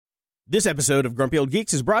This episode of Grumpy Old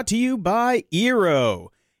Geeks is brought to you by Eero.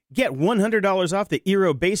 Get $100 off the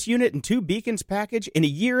Eero base unit and 2 beacons package and a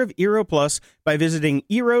year of Eero Plus by visiting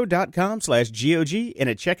Eero.com/GOG and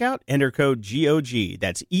at checkout, enter code GOG.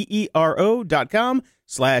 That's EERO.com/GOG.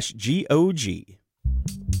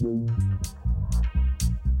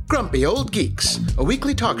 Grumpy Old Geeks, a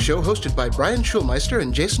weekly talk show hosted by Brian Schulmeister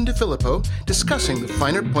and Jason DeFilippo, discussing the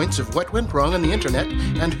finer points of what went wrong on the internet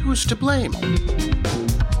and who's to blame.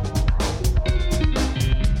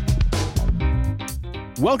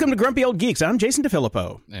 Welcome to Grumpy Old Geeks. I'm Jason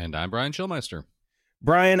DeFilippo. And I'm Brian Schulmeister.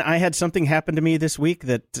 Brian, I had something happen to me this week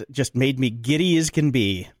that just made me giddy as can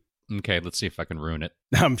be. Okay, let's see if I can ruin it.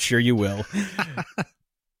 I'm sure you will.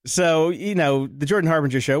 So, you know, the Jordan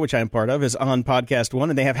Harbinger show, which I'm part of, is on Podcast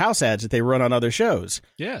One, and they have house ads that they run on other shows.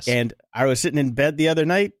 Yes. And I was sitting in bed the other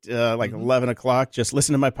night, 11 o'clock, just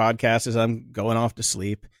listening to my podcast as I'm going off to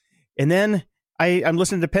sleep. And then I'm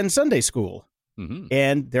listening to Penn Sunday School. Mm-hmm.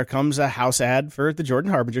 And there comes a house ad for the Jordan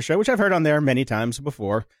Harbinger show, which I've heard on there many times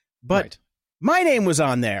before. But my name was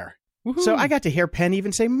on there. Woohoo. So I got to hear Penn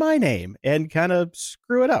even say my name and kind of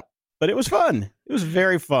screw it up. But it was fun. It was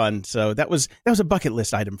very fun. So that was a bucket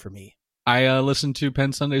list item for me. I listened to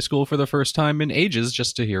Penn Sunday School for the first time in ages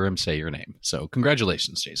just to hear him say your name. So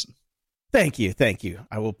congratulations, Jason. Thank you. Thank you.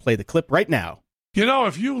 I will play the clip right now. You know,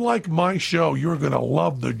 if you like my show, you're going to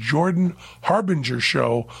love the Jordan Harbinger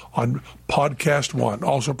show on Podcast One,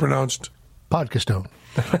 also pronounced Podcastone.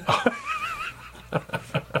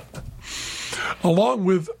 Along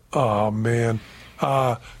with,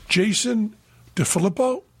 Jason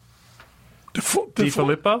DeFilippo?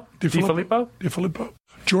 DeFilippo?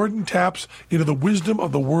 Jordan taps into the wisdom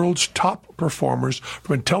of the world's top performers,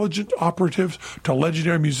 from intelligent operatives to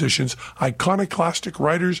legendary musicians, iconoclastic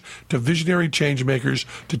writers to visionary change makers,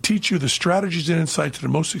 to teach you the strategies and insights that are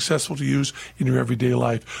most successful to use in your everyday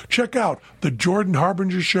life. Check out the Jordan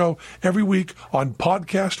Harbinger show every week on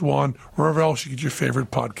Podcast One, wherever else you get your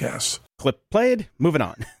favorite podcasts. Clip played. Moving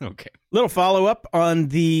on. Okay. Little follow-up on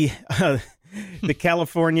the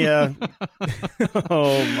California.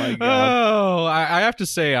 Oh, my God. Oh, I have to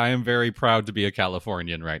say I am very proud to be a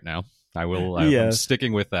Californian right now. I'm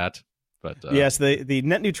sticking with that. But yes, the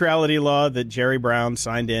net neutrality law that Jerry Brown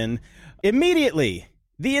signed in, immediately,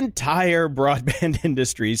 the entire broadband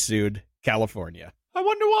industry sued California. I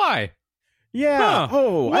wonder why. Yeah. Huh.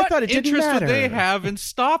 Oh, I thought it didn't interest matter. would they have in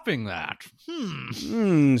stopping that?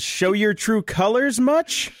 Show your true colors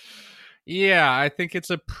much? Yeah, I think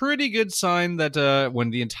it's a pretty good sign that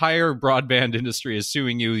when the entire broadband industry is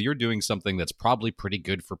suing you, you're doing something that's probably pretty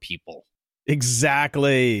good for people.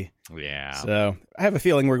 Exactly. Yeah. So I have a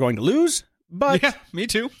feeling we're going to lose, but... Yeah, me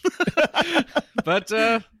too. But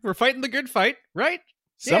we're fighting the good fight, right?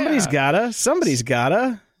 Somebody's gotta. Somebody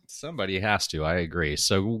has to. I agree.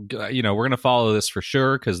 So, we're going to follow this for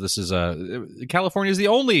sure, because this is California is the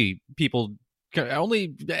only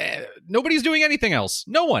nobody's doing anything else.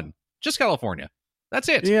 No one. Just California. That's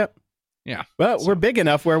it. Yep. Yeah. Well, we're big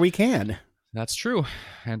enough where we can. That's true,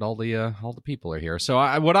 and all the people are here. So,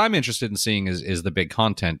 what I'm interested in seeing is the big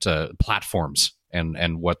content platforms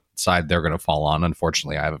and what side they're going to fall on.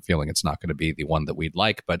 Unfortunately, I have a feeling it's not going to be the one that we'd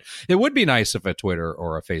like, but it would be nice if a Twitter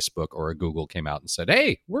or a Facebook or a Google came out and said,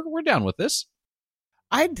 "Hey, we're down with this."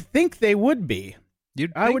 I'd think they would be.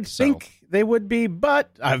 I would think they would be, but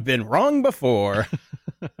I've been wrong before.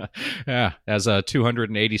 Yeah, as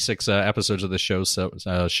 286 episodes of the show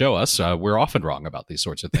show us, we're often wrong about these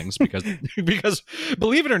sorts of things because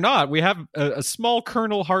believe it or not, we have a small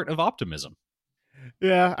kernel heart of optimism.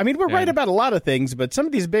 Yeah, I mean, we're right about a lot of things, but some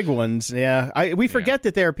of these big ones, we forget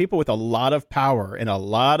that there are people with a lot of power and a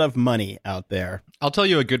lot of money out there. I'll tell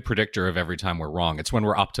you a good predictor of every time we're wrong. It's when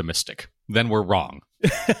we're optimistic. Then we're wrong.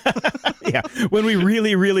 Yeah, when we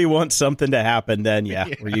really, really want something to happen, then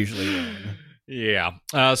we're usually wrong. Yeah.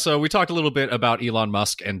 So we talked a little bit about Elon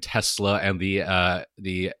Musk and Tesla and the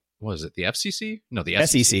what was it? The FCC? No, the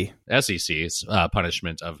SEC. SEC's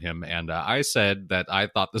punishment of him. And I said that I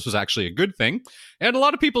thought this was actually a good thing. And a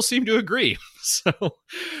lot of people seem to agree. So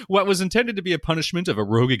what was intended to be a punishment of a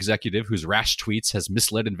rogue executive whose rash tweets has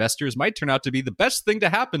misled investors might turn out to be the best thing to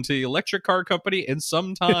happen to the electric car company in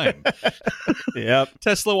some time. Yep.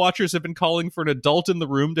 Tesla watchers have been calling for an adult in the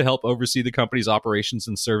room to help oversee the company's operations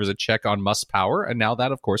and serve as a check on Musk's power. And now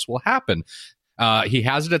that, of course, will happen. He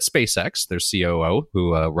has it at SpaceX, their COO,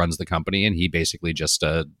 who runs the company, and he basically just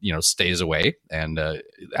stays away and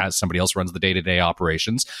as somebody else runs the day-to-day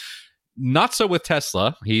operations. Not so with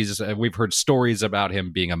Tesla. We've heard stories about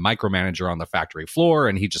him being a micromanager on the factory floor,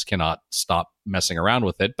 and he just cannot stop messing around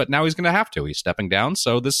with it. But now he's going to have to. He's stepping down,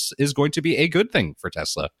 so this is going to be a good thing for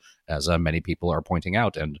Tesla, as many people are pointing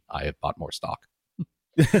out, and I have bought more stock.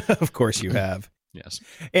 Of course you have. Yes.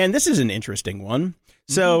 And this is an interesting one.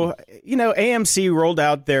 So, AMC rolled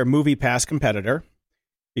out their Movie Pass competitor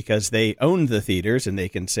because they own the theaters and they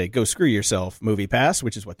can say, go screw yourself, Movie Pass,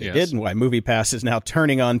 which is what they did, and why Movie Pass is now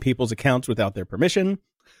turning on people's accounts without their permission.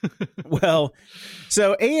 Well,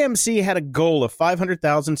 so AMC had a goal of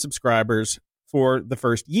 500,000 subscribers for the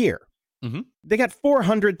first year. Mm-hmm. They got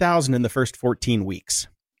 400,000 in the first 14 weeks.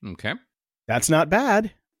 Okay. That's not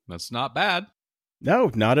bad. That's not bad. No,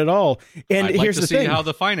 not at all. And I'd here's like to the see thing. how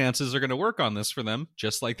the finances are going to work on this for them,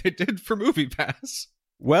 just like they did for Movie Pass.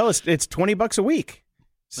 Well, it's $20 a week.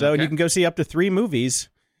 So you can go see up to 3 movies,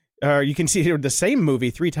 or you can see the same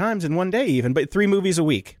movie 3 times in one day even, but 3 movies a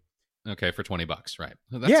week. Okay, for $20, right.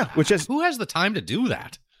 Which is... Who has the time to do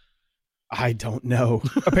that? I don't know.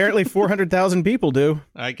 Apparently 400,000 people do.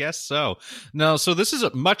 I guess so. No, so this is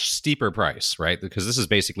a much steeper price, right? Because this is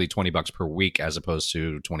basically $20 per week as opposed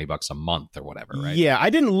to $20 a month or whatever, right? Yeah, I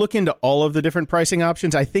didn't look into all of the different pricing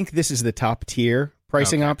options. I think this is the top tier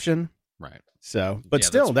pricing option. Right. So, but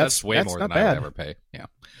still, that's way more than I would ever pay. Yeah.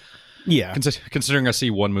 Yeah. Considering I see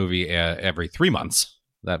one movie every 3 months,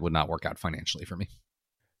 that would not work out financially for me.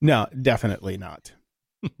 No, definitely not.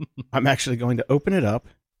 I'm actually going to open it up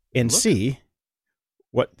and see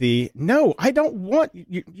what No, I don't want...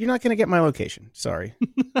 You're not going to get my location. Sorry.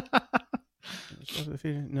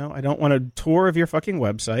 No, I don't want a tour of your fucking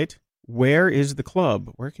website. Where is the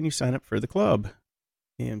club? Where can you sign up for the club?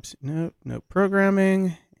 AMC, no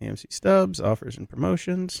programming. AMC stubs, offers and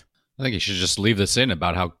promotions. I think you should just leave this in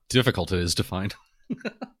about how difficult it is to find.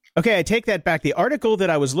 Okay, I take that back. The article that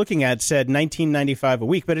I was looking at said $19.95 a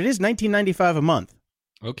week, but it is $19.95 a month.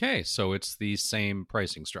 Okay, so it's the same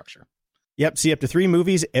pricing structure. Yep, see up to 3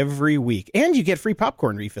 movies every week. And you get free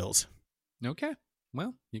popcorn refills. Okay,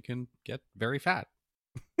 well, you can get very fat.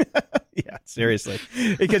 Yeah, seriously.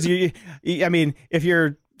 Because, if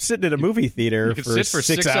you're sitting at a movie theater for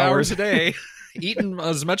 6 hours a day, eating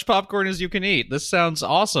as much popcorn as you can eat. This sounds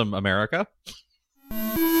awesome, America.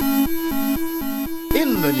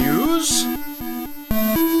 In the news...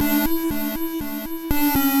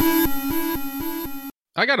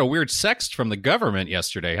 I got a weird sext from the government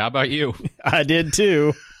yesterday. How about you? I did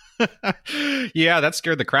too. Yeah, that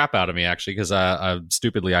scared the crap out of me, actually, because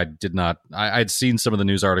stupidly, I'd seen some of the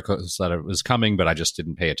news articles that it was coming, but I just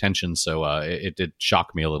didn't pay attention. So it did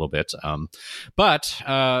shock me a little bit. But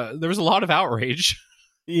there was a lot of outrage.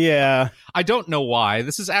 Yeah. I don't know why.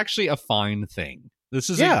 This is actually a fine thing. This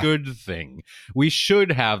is a good thing. We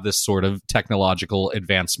should have this sort of technological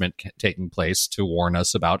advancement taking place to warn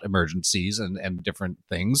us about emergencies and different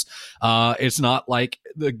things. It's not like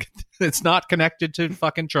it's not connected to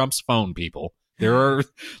fucking Trump's phone, people. There are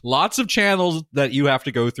lots of channels that you have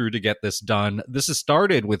to go through to get this done. This has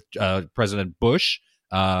started with President Bush.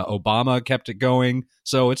 Obama kept it going.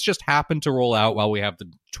 So it's just happened to roll out while we have the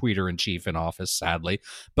tweeter in chief in office, sadly.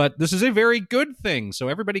 But this is a very good thing. So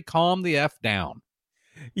everybody calm the F down.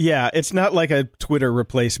 Yeah, it's not like a Twitter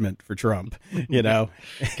replacement for Trump, you know.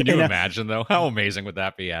 Can you imagine, though? How amazing would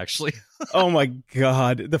that be, actually? Oh, my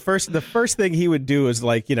God. The first thing he would do is,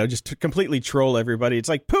 like, just to completely troll everybody. It's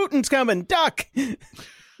like, Putin's coming, duck!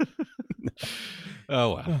 Oh,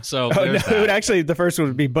 wow. So it would actually, the first one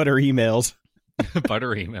would be butter emails. Butter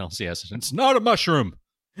emails, yes. It's not a mushroom.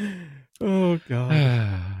 Oh, God.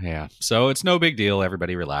 Yeah. So it's no big deal.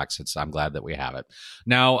 Everybody relax. I'm glad that we have it.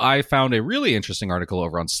 Now, I found a really interesting article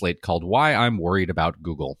over on Slate called Why I'm Worried About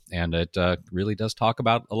Google. And it really does talk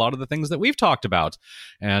about a lot of the things that we've talked about.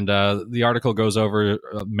 And the article goes over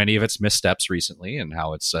many of its missteps recently and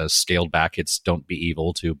how it's scaled back its don't be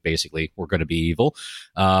evil to basically we're going to be evil.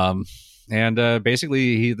 And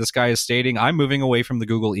basically, this guy is stating, I'm moving away from the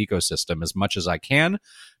Google ecosystem as much as I can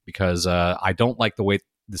because I don't like the way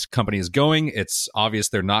this company is going. It's obvious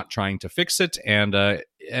they're not trying to fix it, and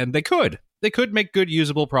they could make good,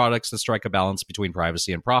 usable products that strike a balance between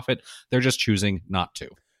privacy and profit. They're just choosing not to.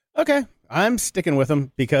 Okay, I'm sticking with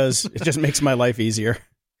them because it just makes my life easier.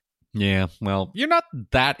 Yeah, well, you're not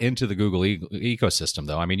that into the Google ecosystem,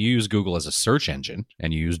 though. I mean, you use Google as a search engine,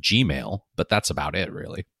 and you use Gmail, but that's about it,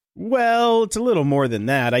 really. Well, it's a little more than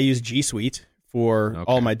that. I use G Suite for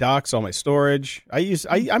all my docs, all my storage.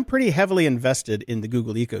 I'm pretty heavily invested in the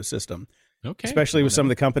Google ecosystem, especially with some of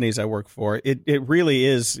the companies I work for. It really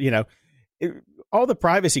is, all the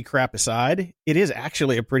privacy crap aside, it is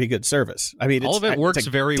actually a pretty good service. I mean, all of it works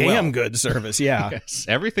very well. Damn good service, yeah. Yes,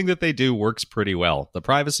 everything that they do works pretty well. The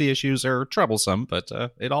privacy issues are troublesome, but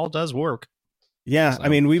it all does work. Yeah, so. I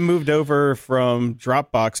mean, we moved over from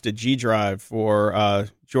Dropbox to G Drive for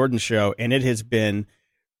Jordan's show, and it has been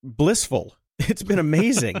blissful. It's been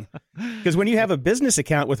amazing because when you have a business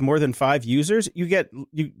account with more than 5 users, you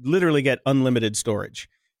literally get unlimited storage.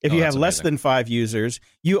 If you have less than 5 users,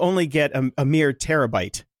 you only get a mere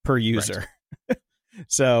terabyte per user. Right.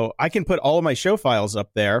 So I can put all of my show files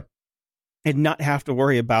up there and not have to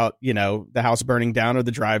worry about, the house burning down or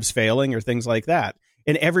the drives failing or things like that.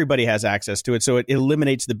 And everybody has access to it. So it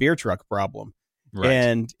eliminates the beer truck problem. Right.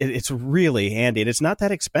 And it's really handy. And it's not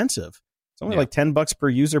that expensive. It's only like $10 per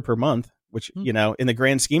user per month, which, in the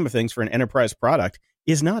grand scheme of things for an enterprise product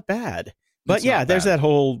is not bad. But there's that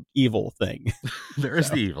whole evil thing. There is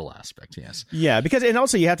the evil aspect, yes. Yeah, and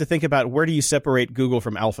also you have to think about where do you separate Google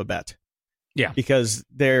from Alphabet? Yeah. Because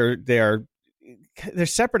they're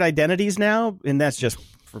separate identities now, and that's just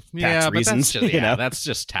for tax reasons. That's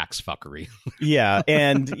just tax fuckery.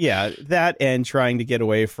 That and trying to get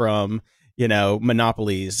away from,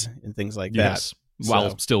 monopolies and things like that.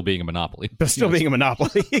 While still being a monopoly. But still being a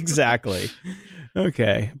monopoly, exactly.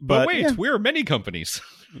 Okay. But wait, we're many companies.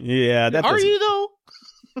 Yeah. Are you, though?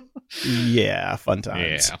 Yeah, fun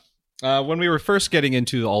times. Yeah. When we were first getting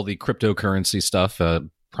into all the cryptocurrency stuff,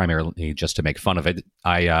 primarily just to make fun of it,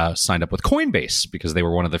 I signed up with Coinbase because they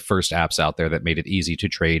were one of the first apps out there that made it easy to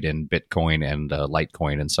trade in Bitcoin and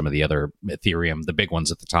Litecoin and some of the other Ethereum, the big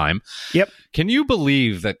ones at the time. Yep. Can you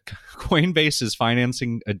believe that Coinbase is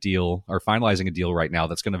finalizing a deal right now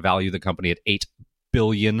that's going to value the company at $8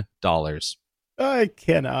 billion? I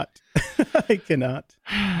cannot. I cannot.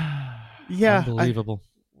 Yeah. Unbelievable.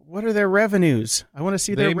 What are their revenues? I want to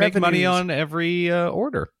see their revenues. They make money on every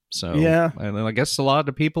order. So yeah, and I guess a lot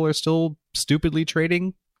of people are still stupidly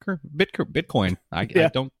trading Bitcoin. I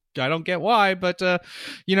don't get why, but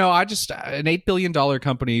I just an $8 billion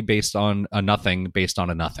company based on a nothing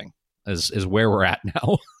is where we're at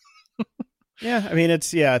now. Yeah, I mean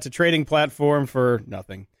it's a trading platform for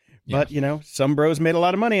nothing. But some bros made a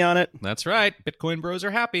lot of money on it. That's right. Bitcoin bros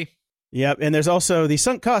are happy. Yep, and there's also the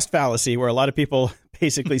sunk cost fallacy where a lot of people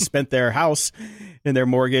basically spent their house and their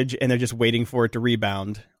mortgage and they're just waiting for it to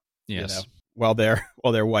rebound. Yes. While their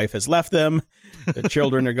wife has left them, the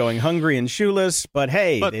children are going hungry and shoeless. But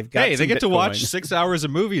they get to Bitcoin. watch 6 hours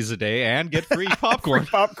of movies a day and get free popcorn.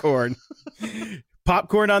 Popcorn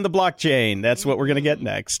on the blockchain. That's what we're going to get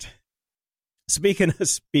next. Speaking of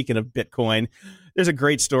Bitcoin, there's a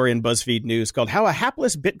great story in BuzzFeed News called "How a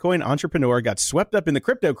Hapless Bitcoin Entrepreneur Got Swept Up in the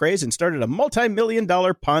Crypto Craze and Started a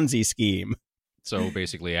Multi-Million-Dollar Ponzi Scheme." So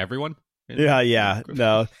basically, everyone. Yeah.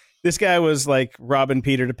 No. This guy was like robbing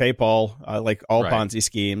Peter to pay Paul, like all Ponzi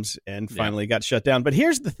schemes, and finally got shut down. But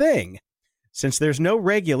here's the thing. Since there's no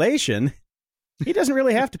regulation, he doesn't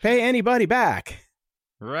really have to pay anybody back.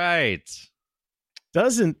 Right.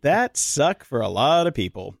 Doesn't that suck for a lot of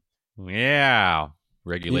people? Yeah.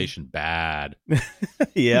 Regulation bad.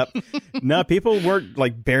 Yep. No, people weren't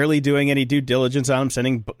like barely doing any due diligence on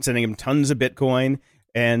him, sending him tons of Bitcoin.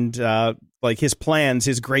 And like his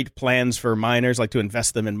great plans for miners, like to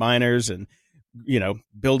invest them in miners and,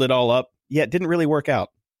 build it all up. Yeah, it didn't really work out.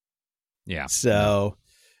 Yeah. So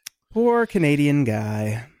poor Canadian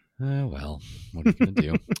guy. Well, what are you going to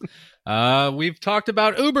do? We've talked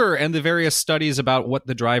about Uber and the various studies about what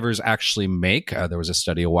the drivers actually make. There was a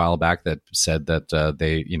study a while back that said that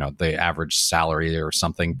the average salary or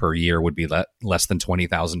something per year would be less than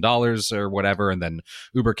 $20,000 or whatever. And then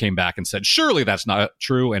Uber came back and said, surely that's not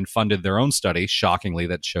true, and funded their own study, shockingly,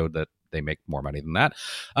 that showed that they make more money than that.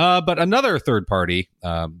 But another third-party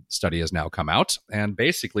study has now come out, and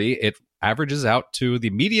basically it averages out to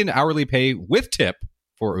the median hourly pay with tip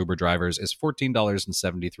for Uber drivers is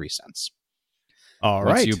 $14.73. All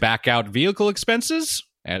right. Once you back out vehicle expenses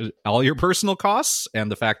and all your personal costs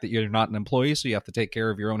and the fact that you're not an employee, so you have to take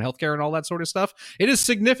care of your own healthcare and all that sort of stuff, it is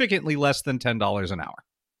significantly less than $10 an hour.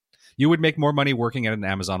 You would make more money working at an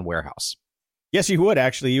Amazon warehouse. Yes, you would,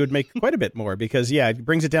 actually. You would make quite a bit more because, it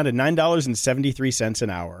brings it down to $9.73 an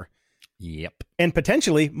hour. Yep. And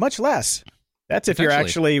potentially much less. That's if you're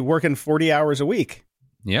actually working 40 hours a week.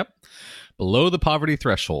 Yep. Below the poverty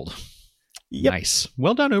threshold. Yep. Nice.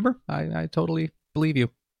 Well done, Uber. I totally believe you.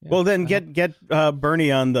 Yeah, well, then get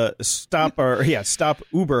Bernie on the stop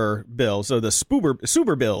Uber bill. So the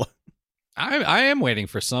Suber bill. I am waiting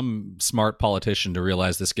for some smart politician to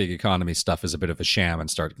realize this gig economy stuff is a bit of a sham and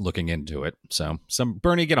start looking into it. So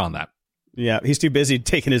Bernie, get on that. Yeah, he's too busy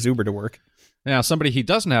taking his Uber to work. Now, somebody he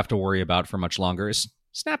doesn't have to worry about for much longer is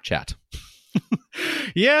Snapchat.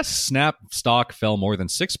 Yes, Snap stock fell more than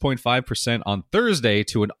 6.5% on Thursday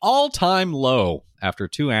to an all-time low after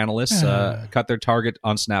two analysts cut their target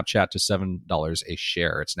on Snapchat to $7 a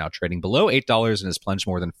share. It's now trading below $8 and has plunged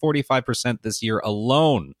more than 45% this year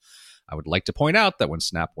alone. I would like to point out that when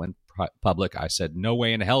Snap went public, I said, no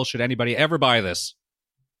way in hell should anybody ever buy this.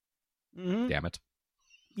 Mm-hmm. Damn it.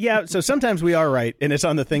 Yeah, so sometimes we are right, and it's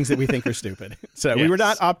on the things that we think are stupid. So yes. We were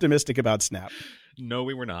not optimistic about Snap. No,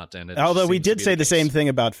 we were not. And although we did say the same thing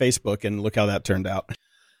about Facebook, and look how that turned out.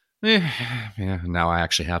 Yeah, now I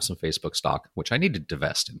actually have some Facebook stock, which I need to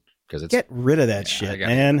divest in. Get rid of that shit,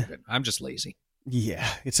 man. I'm just lazy. Yeah,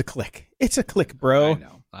 it's a click. It's a click, bro.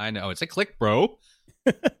 I know. It's a click, bro.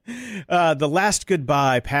 The last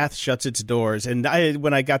goodbye, Path shuts its doors. And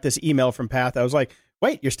when I got this email from Path, I was like,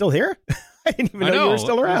 wait, you're still here? I didn't even know you were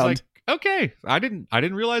still around. Like, okay. I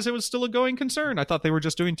didn't realize it was still a going concern. I thought they were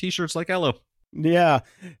just doing t-shirts like Elo. Yeah.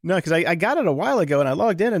 No, because I got it a while ago and I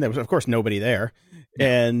logged in and there was, of course, nobody there.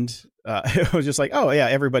 Yeah. And it was just like, oh, yeah,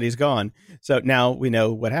 everybody's gone. So now we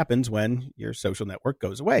know what happens when your social network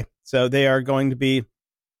goes away. So they are going to be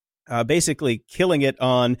basically killing it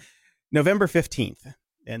on November 15th.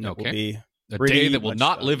 And that will be a day that will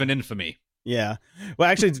not live in infamy. Yeah. Well,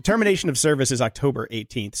 actually, the termination of service is October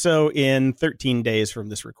 18th. So in 13 days from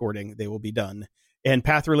this recording, they will be done. And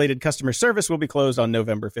Path-related customer service will be closed on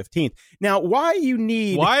November 15th. Now, why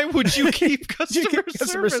would you keep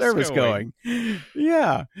customer service going?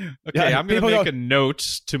 Yeah. Okay, I'm going to make a note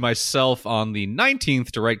to myself on the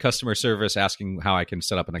 19th to write customer service asking how I can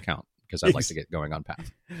set up an account, because I'd like to get going on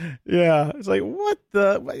Path. Yeah. It's like,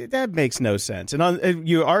 that makes no sense. And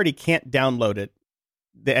you already can't download it.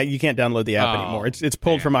 You can't download the app anymore. It's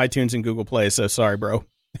pulled from iTunes and Google Play, so sorry, bro.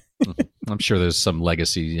 I'm sure there's some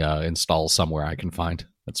legacy install somewhere I can find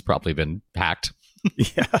that's probably been hacked.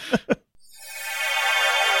 Yeah.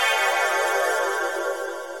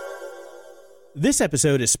 This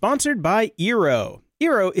episode is sponsored by Eero.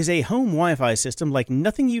 Eero is a home Wi-Fi system like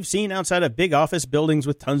nothing you've seen outside of big office buildings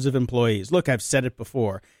with tons of employees. Look, I've said it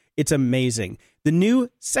before. It's amazing. The new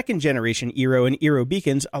second-generation Eero and Eero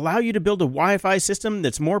beacons allow you to build a Wi-Fi system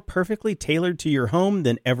that's more perfectly tailored to your home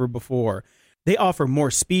than ever before. They offer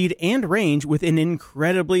more speed and range with an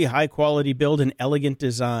incredibly high-quality build and elegant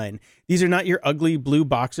design. These are not your ugly blue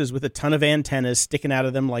boxes with a ton of antennas sticking out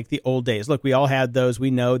of them like the old days. Look, we all had those.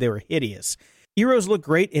 We know they were hideous. Eeros look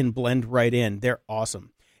great and blend right in. They're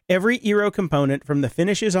awesome. Every Eero component, from the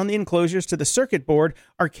finishes on the enclosures to the circuit board,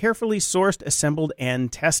 are carefully sourced, assembled,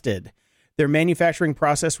 and tested. Their manufacturing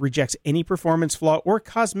process rejects any performance flaw or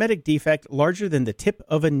cosmetic defect larger than the tip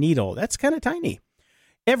of a needle. That's kind of tiny.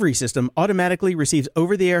 Every system automatically receives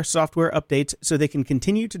over-the-air software updates so they can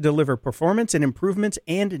continue to deliver performance and improvements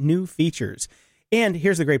and new features. And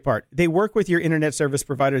here's the great part. They work with your internet service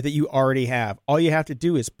provider that you already have. All you have to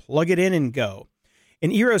do is plug it in and go.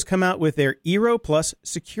 And Eero's come out with their Eero Plus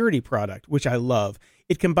security product, which I love.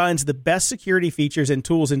 It combines the best security features and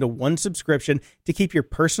tools into one subscription to keep your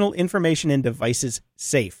personal information and devices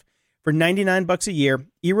safe. For $99 a year,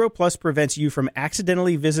 Eero Plus prevents you from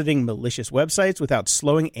accidentally visiting malicious websites without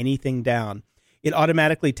slowing anything down. It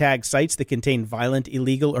automatically tags sites that contain violent,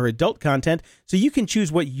 illegal, or adult content, so you can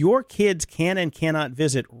choose what your kids can and cannot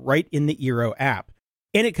visit right in the Eero app.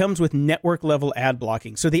 And it comes with network-level ad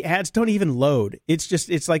blocking, so the ads don't even load.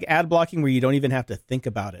 It's like ad blocking where you don't even have to think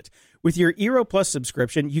about it. With your Eero Plus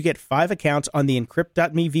subscription, you get 5 accounts on the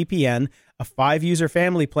Encrypt.me VPN, a 5-user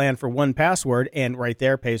family plan for 1 password, and right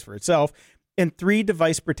there pays for itself, and 3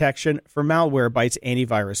 device protection for Malwarebytes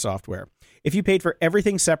antivirus software. If you paid for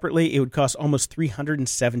everything separately, it would cost almost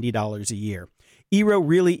 $370 a year. Eero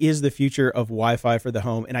really is the future of Wi-Fi for the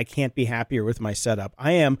home, and I can't be happier with my setup.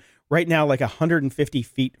 I am right now like 150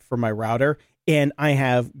 feet from my router, and I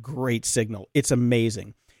have great signal. It's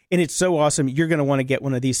amazing. And it's so awesome. You're going to want to get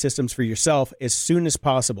one of these systems for yourself as soon as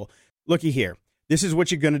possible. Looky here. This is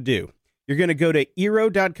what you're going to do. You're going to go to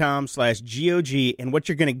Eero.com/GOG, and what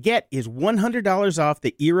you're going to get is $100 off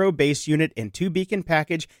the Eero base unit and 2 beacon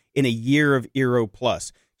package in a year of Eero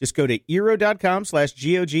Plus. Just go to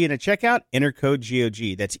Eero.com/GOG and at checkout, enter code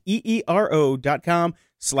GOG. That's EERO.com/GOG.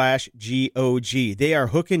 They are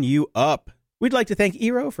hooking you up. We'd like to thank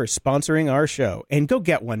Eero for sponsoring our show. And go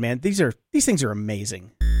get one, man. These things are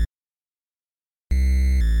amazing.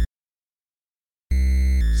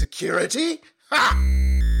 Security? Ha!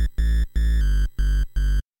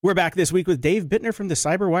 We're back this week with Dave Bittner from the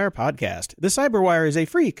Cyberwire podcast. The Cyberwire is a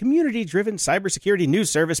free, community-driven cybersecurity news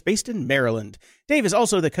service based in Maryland. Dave is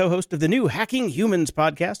also the co-host of the new Hacking Humans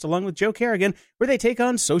podcast, along with Joe Kerrigan, where they take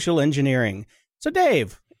on social engineering. So,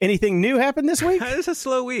 Dave, Anything new happened this week? It's a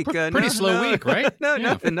slow week. Pretty slow week, right? No,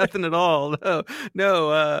 Yeah. nothing at all.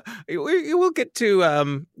 No. We'll get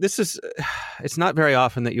to this. It's not very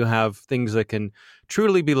often that you have things that can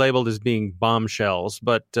truly be labeled as being bombshells,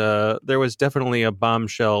 but there was definitely a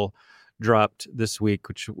bombshell dropped this week,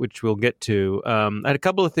 which we'll get to. I had a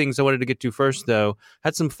couple of things I wanted to get to first, though.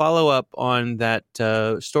 Had some follow-up on that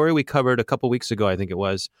story we covered a couple weeks ago, I think it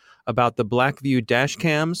was, about the Blackview dash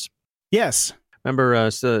cams. Yes. Remember,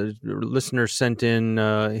 a listener sent in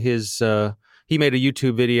he made a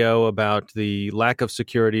YouTube video about the lack of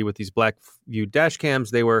security with these Blackview dash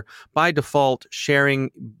cams. They were, by default, sharing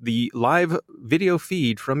the live video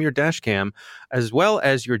feed from your dash cam, as well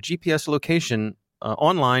as your GPS location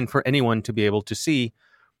online for anyone to be able to see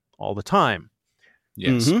all the time.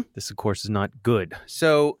 Yes. Mm-hmm. This, of course, is not good.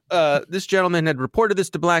 So this gentleman had reported this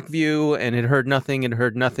to Blackview and had heard nothing.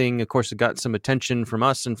 Of course, it got some attention from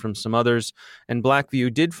us and from some others. And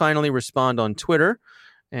Blackview did finally respond on Twitter.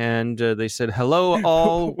 And they said, hello,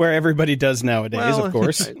 all. Where everybody does nowadays, of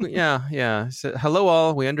course. Yeah. Said, hello,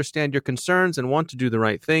 all. We understand your concerns and want to do the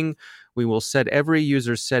right thing. We will set every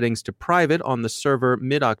user's settings to private on the server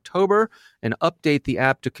mid-October and update the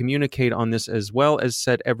app to communicate on this, as well as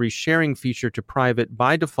set every sharing feature to private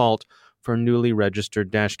by default for newly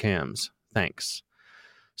registered dash cams. Thanks.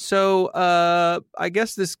 So I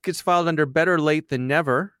guess this gets filed under better late than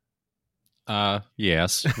never.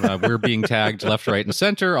 Yes. We're being tagged left, right, and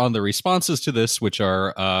center on the responses to this, which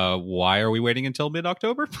are, why are we waiting until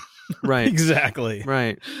mid-October? Right. Exactly.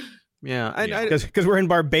 Right. Yeah. Because we're in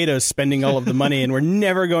Barbados spending all of the money and we're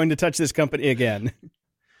never going to touch this company again.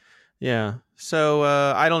 Yeah. So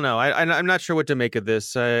I don't know. I'm not sure what to make of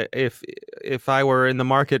this. If I were in the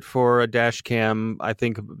market for a dash cam, I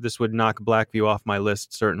think this would knock Blackview off my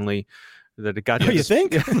list, certainly. That it got to you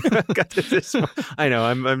think? Got to this. I know.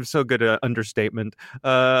 I'm so good at understatement.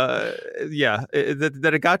 That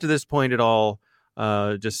it got to this point at all.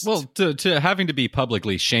 To having to be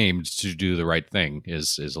publicly shamed to do the right thing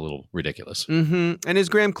is a little ridiculous. Mm-hmm. And as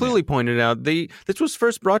Graham clearly pointed out, this was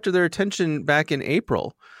first brought to their attention back in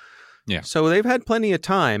April. Yeah. So they've had plenty of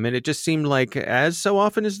time, and it just seemed like, as so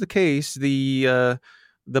often is the case,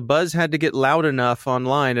 the buzz had to get loud enough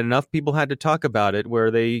online, and enough people had to talk about it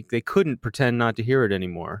where they couldn't pretend not to hear it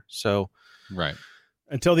anymore. So, right.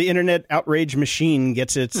 Until the internet outrage machine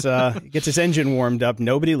gets its engine warmed up,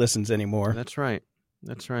 nobody listens anymore. That's right.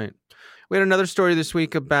 We had another story this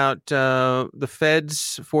week about the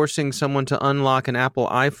feds forcing someone to unlock an Apple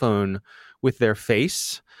iPhone with their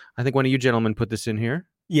face. I think one of you gentlemen put this in here.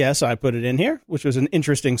 Yes, I put it in here, which was an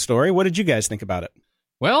interesting story. What did you guys think about it?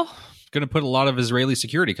 Well, going to put a lot of Israeli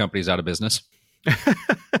security companies out of business.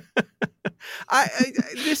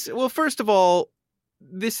 First of all,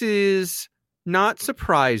 this is not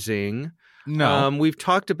surprising. No. We've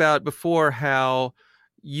talked about before how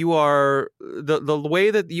you are the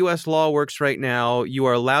way that the U.S. law works right now. You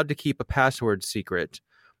are allowed to keep a password secret,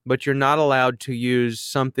 but you're not allowed to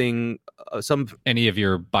use any of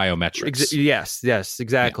your biometrics. Yes,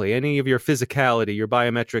 exactly. Yeah. Any of your physicality, your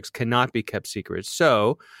biometrics cannot be kept secret.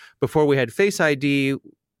 So before we had Face ID,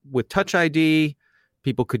 with Touch ID,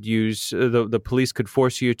 people could use the police could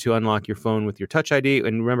force you to unlock your phone with your Touch ID.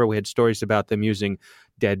 And remember, we had stories about them using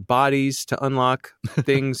dead bodies to unlock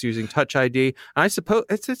things using Touch ID. And I suppose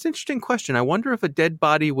it's an interesting question. I wonder if a dead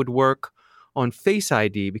body would work on Face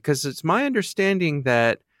ID, because it's my understanding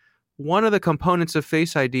that one of the components of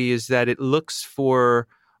Face ID is that it looks for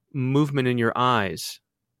movement in your eyes.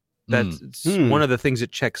 That's one of the things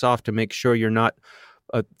it checks off to make sure you're not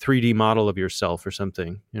a 3D model of yourself or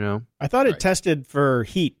something, I thought it tested for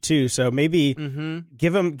heat too, so maybe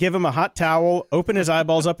give him a hot towel, open his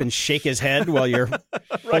eyeballs up and shake his head while you're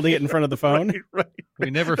holding it in front of the phone. Right.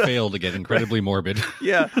 We never fail to get incredibly morbid.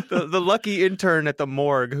 Yeah, the lucky intern at the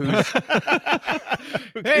morgue who's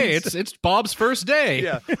hey, it's Bob's first day.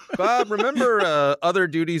 Yeah, Bob, remember other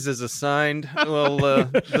duties as assigned? Well,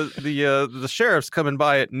 the sheriff's coming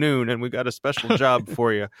by at noon, and we got a special job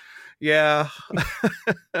for you. Yeah.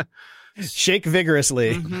 Shake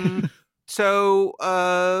vigorously. Mm-hmm. So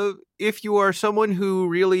if you are someone who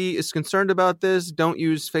really is concerned about this, don't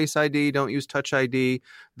use Face ID, don't use Touch ID.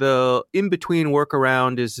 The in-between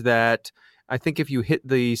workaround is that I think if you hit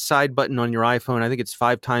the side button on your iPhone, I think it's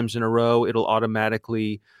 5 times in a row, it'll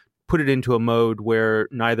automatically put it into a mode where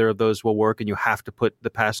neither of those will work, and you have to put the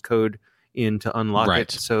passcode in to unlock it.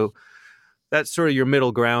 So that's sort of your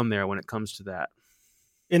middle ground there when it comes to that.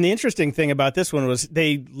 And the interesting thing about this one was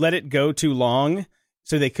they let it go too long,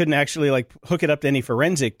 so they couldn't actually hook it up to any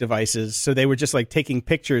forensic devices. So they were just taking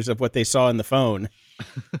pictures of what they saw in the phone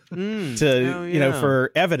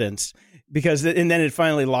for evidence. because and then it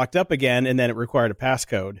finally locked up again, and then it required a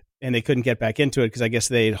passcode, and they couldn't get back into it because I guess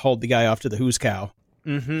they'd hauled the guy off to the Who's Cow.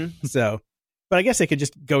 Mm-hmm. So, but I guess they could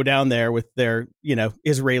just go down there with their,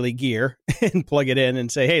 Israeli gear and plug it in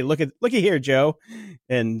and say, "Hey, looky here, Joe,"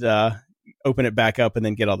 and open it back up and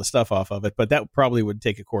then get all the stuff off of it. But that probably would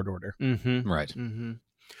take a court order. Mm-hmm. Right. Mm-hmm.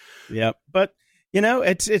 Yeah, but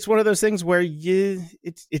it's one of those things where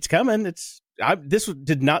it's coming. This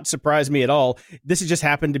did not surprise me at all. This has just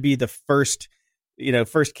happened to be the first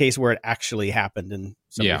case where it actually happened and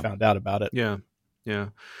somebody found out about it. Yeah. Yeah.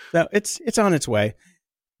 So it's on its way.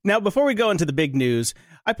 Now, before we go into the big news,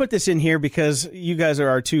 I put this in here because you guys are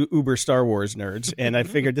our two uber Star Wars nerds, and I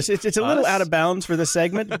figured it's a little out of bounds for the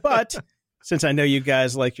segment, but since I know you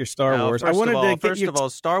guys like your Star Wars, I wanted to First of all,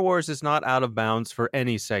 Star Wars is not out of bounds for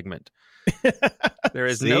any segment. There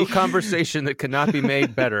is no conversation that cannot be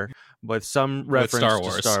made better with some reference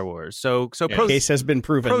to Star Wars. So case has been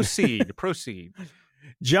proven. Proceed.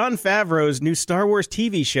 Jon Favreau's new Star Wars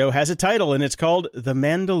TV show has a title, and it's called The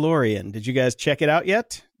Mandalorian. Did you guys check it out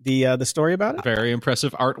yet? The story about it? Very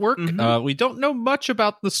impressive artwork. Mm-hmm. We don't know much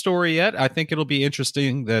about the story yet. I think it'll be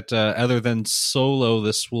interesting that other than Solo,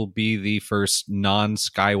 this will be the first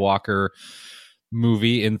non-Skywalker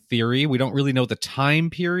movie in theory. We don't really know the time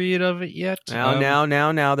period of it yet.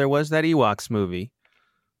 Now, there was that Ewoks movie.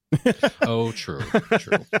 Oh, true.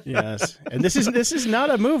 Yes, and this is not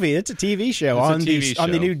a movie; it's a TV show on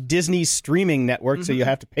the new Disney streaming network. Mm-hmm. So you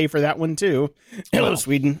have to pay for that one too. Hello,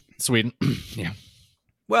 Sweden. Yeah.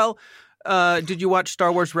 Well, did you watch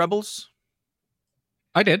Star Wars Rebels?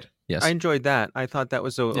 I did. Yes, I enjoyed that. I thought that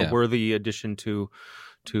was a worthy addition to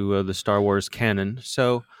the Star Wars canon.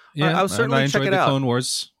 So I'll certainly check it out. Clone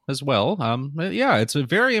Wars as well. It's a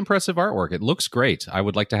very impressive artwork. It looks great. I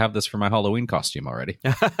would like to have this for my Halloween costume already.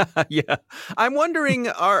 Yeah. I'm wondering,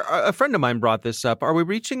 a friend of mine brought this up. Are we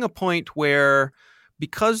reaching a point where,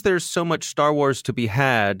 because there's so much Star Wars to be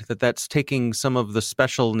had, that's taking some of the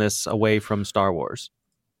specialness away from Star Wars?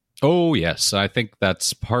 Oh, yes. I think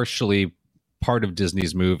that's partially part of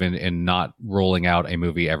Disney's move in not rolling out a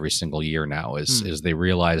movie every single year now is they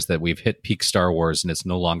realize that we've hit peak Star Wars and it's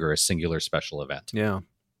no longer a singular special event. Yeah.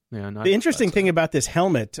 The interesting thing about this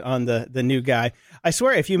helmet on the new guy, I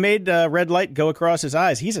swear, if you made red light go across his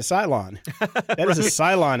eyes, he's a Cylon. That is a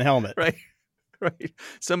Cylon helmet. Right.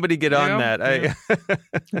 Somebody get on that.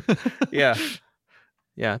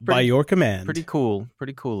 Yeah. By your command. Pretty cool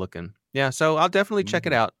looking. Yeah. So I'll definitely check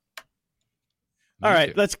it out. All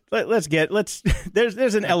right, let's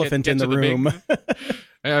there's an elephant in the room.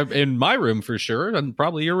 In my room for sure, and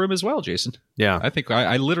probably your room as well, Jason. Yeah, I think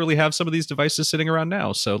I literally have some of these devices sitting around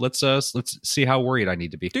now. So let's see how worried I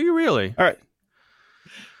need to be. Do you really? All right.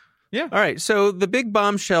 Yeah. All right. So the big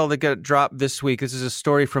bombshell that got dropped this week. This is a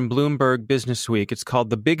story from Bloomberg Business Week. It's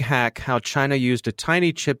called "The Big Hack: How China Used a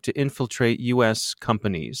Tiny Chip to Infiltrate U.S.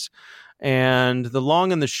 Companies." And the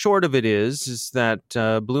long and the short of it is that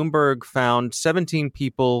Bloomberg found 17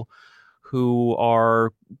 people who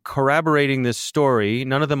are corroborating this story,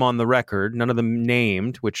 none of them on the record, none of them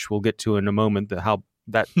named, which we'll get to in a moment, how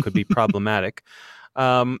that could be problematic.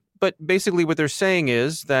 But basically what they're saying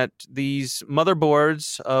is that these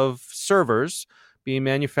motherboards of servers being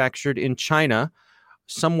manufactured in China,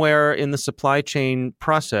 somewhere in the supply chain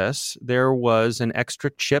process, there was an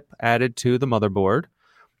extra chip added to the motherboard.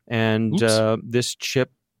 And this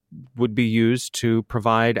chip would be used to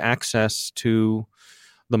provide access to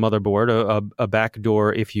the motherboard, a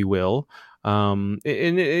backdoor, if you will. And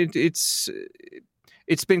it's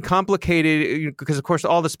been complicated because, of course,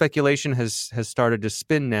 all the speculation has started to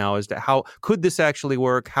spin now as to how could this actually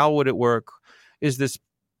work? How would it work? Is this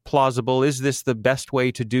plausible? Is this the best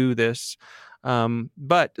way to do this?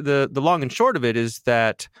 But the long and short of it is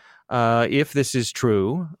that if this is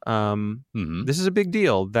true, this is a big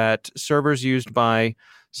deal, that servers used by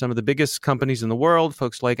some of the biggest companies in the world,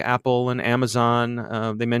 folks like Apple and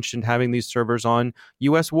Amazon, they mentioned having these servers on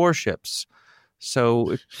U.S. warships.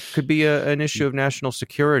 So it could be an issue of national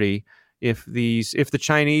security if the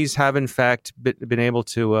Chinese have, in fact, been able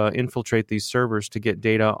to infiltrate these servers to get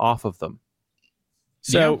data off of them.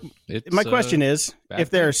 So my question is,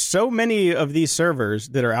 if there are so many of these servers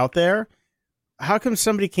that are out there, how come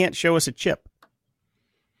somebody can't show us a chip?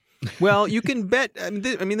 Well, you can bet. I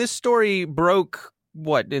mean, this story broke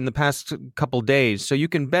in the past couple days, so you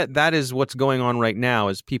can bet that is what's going on right now,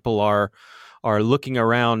 as people are looking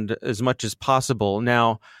around as much as possible.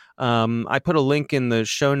 Now, I put a link in the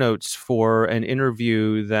show notes for an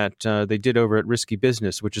interview that they did over at Risky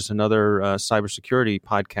Business, which is another cybersecurity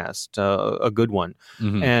podcast, a good one.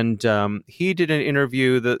 Mm-hmm. And he did an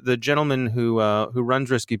interview. The gentleman who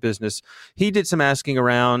runs Risky Business, he did some asking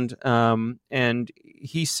around, and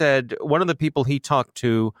he said one of the people he talked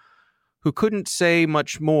to who couldn't say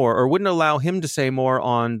much more or wouldn't allow him to say more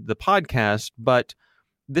on the podcast, but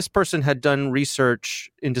this person had done research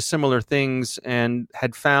into similar things and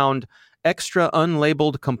had found extra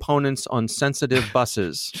unlabeled components on sensitive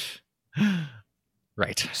buses.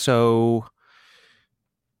 Right. So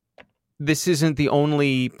this isn't the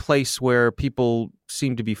only place where people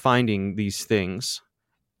seem to be finding these things.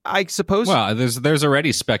 I suppose. Well, there's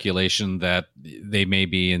already speculation that they may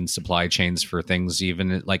be in supply chains for things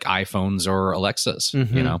even like iPhones or Alexas,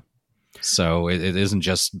 you know? So it isn't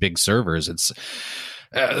just big servers. It's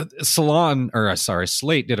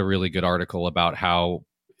Slate did a really good article about how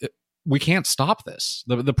we can't stop this.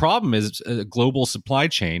 The problem is a global supply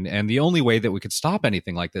chain, and the only way that we could stop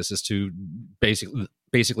anything like this is to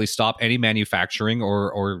basically stop any manufacturing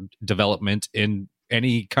or development in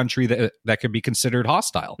any country that could be considered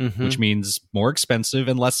hostile, which means more expensive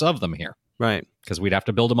and less of them here. Right. Because we'd have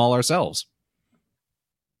to build them all ourselves.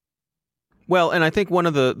 Well, and I think one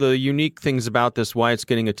of the unique things about this, why it's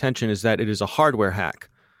getting attention, is that it is a hardware hack.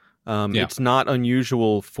 It's not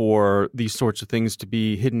unusual for these sorts of things to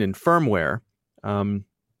be hidden in firmware.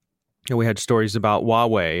 We had stories about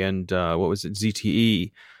Huawei and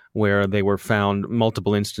ZTE, where they were found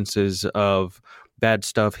multiple instances of bad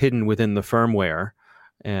stuff hidden within the firmware.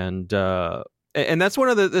 And that's one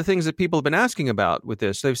of the things that people have been asking about with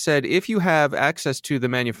this. They've said, if you have access to the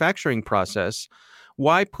manufacturing process,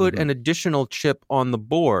 why put an additional chip on the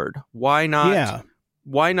board? Why not? Yeah.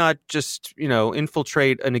 Why not just,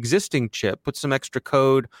 infiltrate an existing chip, put some extra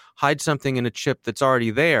code, hide something in a chip that's already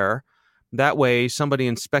there? That way, somebody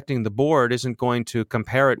inspecting the board isn't going to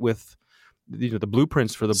compare it with the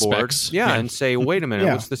blueprints for the board. Specs. Yeah, and say, wait a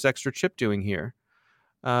minute, what's this extra chip doing here?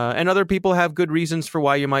 And other people have good reasons for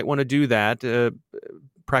why you might want to do that,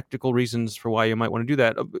 practical reasons for why you might want to do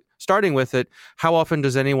that. Starting with it, how often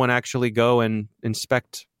does anyone actually go and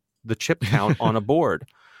inspect the chip count on a board?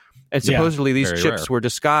 And supposedly these chips were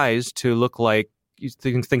disguised to look like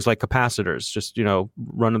things like capacitors, just,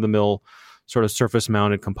 run-of-the-mill sort of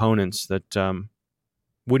surface-mounted components that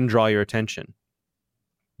wouldn't draw your attention.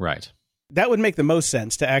 Right. That would make the most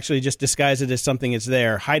sense, to actually just disguise it as something that's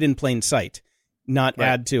there, hide in plain sight, not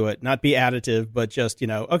add to it, not be additive, but just,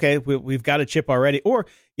 okay, we've got a chip already. Or,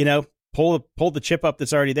 pull the chip up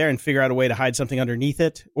that's already there and figure out a way to hide something underneath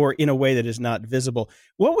it or in a way that is not visible.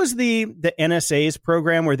 What was the NSA's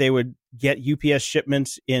program where they would get UPS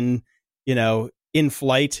shipments in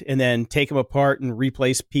flight and then take them apart and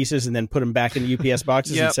replace pieces and then put them back in UPS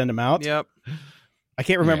boxes and send them out? Yep. I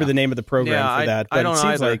can't remember the name of the program for that, but I don't it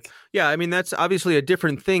seems either. like... Yeah, I mean, that's obviously a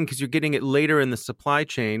different thing because you're getting it later in the supply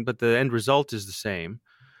chain, but the end result is the same.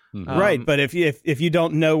 Right, but if you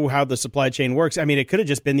don't know how the supply chain works, I mean, it could have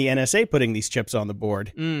just been the NSA putting these chips on the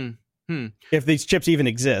board, if these chips even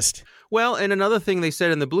exist. Well, and another thing they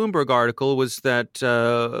said in the Bloomberg article was that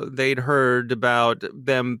they'd heard about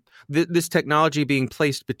this technology being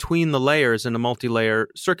placed between the layers in a multi-layer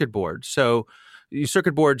circuit board. So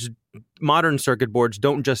modern circuit boards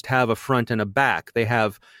don't just have a front and a back; they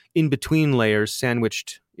have in-between layers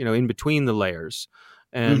sandwiched, in between the layers.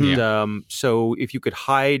 And so if you could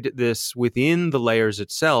hide this within the layers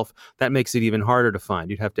itself, that makes it even harder to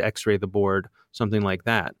find. You'd have to X-ray the board, something like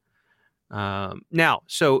that. Now,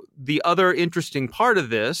 so the other interesting part of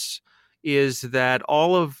this is that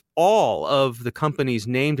all of the companies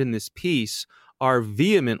named in this piece are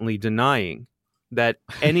vehemently denying that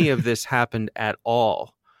any of this happened at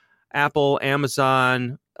all. Apple,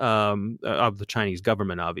 Amazon, of the Chinese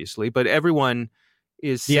government, obviously, but everyone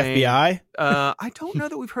is saying... The FBI? I don't know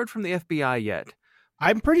that we've heard from the FBI yet.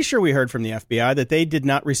 I'm pretty sure we heard from the FBI that they did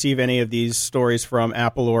not receive any of these stories from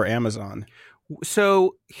Apple or Amazon.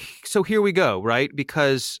 So here we go, right?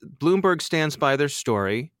 Because Bloomberg stands by their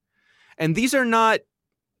story, and these are not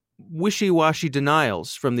wishy-washy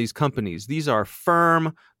denials from these companies. These are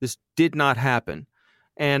firm, this did not happen.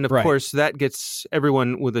 And of course, that gets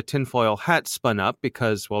everyone with a tinfoil hat spun up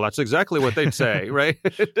because, well, that's exactly what they'd say, right?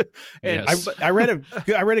 And yes. I read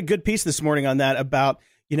a good piece this morning on that about,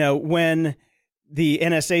 when the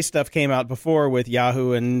NSA stuff came out before with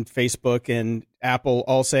Yahoo and Facebook and Apple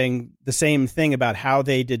all saying the same thing about how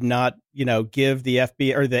they did not, give the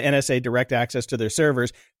FBI or the NSA direct access to their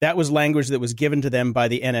servers. That was language that was given to them by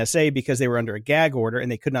the NSA because they were under a gag order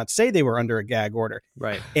and they could not say they were under a gag order.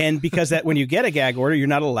 Right. And because that when you get a gag order, you're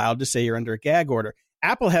not allowed to say you're under a gag order.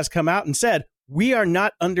 Apple has come out and said, we are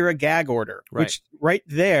not under a gag order, which right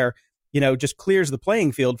there, just clears the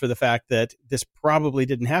playing field for the fact that this probably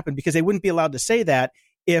didn't happen, because they wouldn't be allowed to say that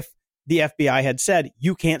if the FBI had said,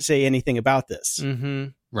 you can't say anything about this. Mm-hmm.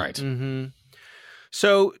 Right. Mm-hmm.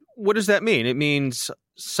 So what does that mean? It means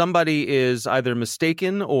somebody is either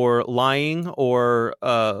mistaken or lying or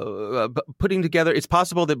putting together. It's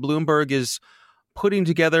possible that Bloomberg is putting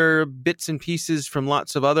together bits and pieces from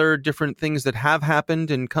lots of other different things that have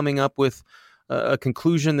happened and coming up with a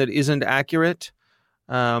conclusion that isn't accurate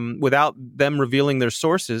without them revealing their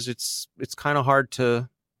sources. It's kind of hard to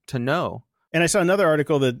know. And I saw another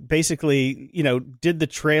article that basically, did the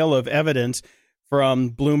trail of evidence from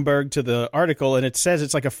Bloomberg to the article, and it says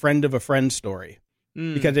it's like a friend of a friend story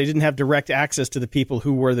because they didn't have direct access to the people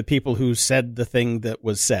who were the people who said the thing that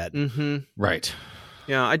was said. Mm-hmm. Right.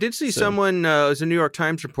 Yeah, I did see someone, as a New York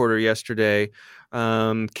Times reporter yesterday,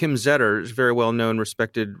 Kim Zetter, a very well-known,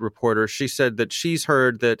 respected reporter. She said that she's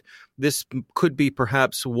heard that this could be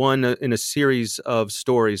perhaps one in a series of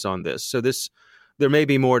stories on this. So there may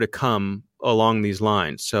be more to come along these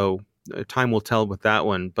lines. So time will tell with that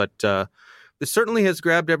one. But this certainly has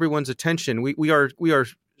grabbed everyone's attention. We are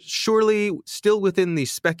surely still within the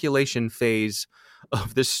speculation phase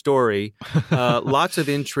of this story. Lots of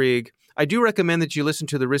intrigue. I do recommend that you listen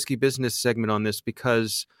to the Risky Business segment on this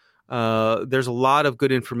because there's a lot of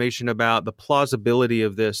good information about the plausibility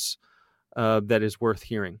of this that is worth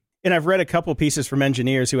hearing. And I've read a couple pieces from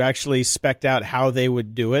engineers who actually spec'd out how they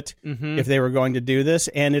would do it if they were going to do this.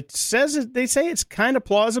 And it says they say it's kind of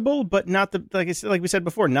plausible, but not like we said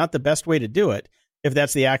before, not the best way to do it. If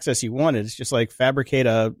that's the access you wanted, it's just like fabricate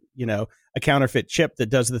a counterfeit chip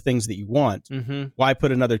that does the things that you want. Why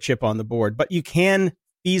put another chip on the board? But you can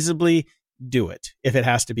feasibly do it if it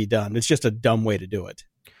has to be done. It's just a dumb way to do it.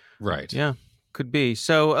 Right. Yeah. Could be.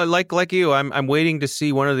 So like you, I'm waiting to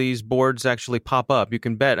see one of these boards actually pop up. You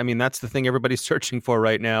can bet. I mean, that's the thing everybody's searching for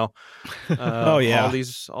right now. Oh yeah.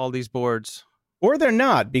 All these boards. Or they're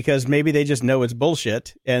not, because maybe they just know it's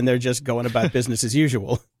bullshit and they're just going about business as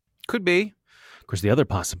usual. Could be. Of course, the other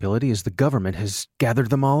possibility is the government has gathered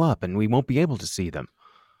them all up and we won't be able to see them.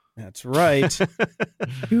 That's right.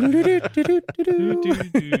 Yeah,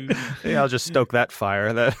 I'll just stoke that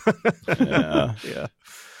fire. Yeah.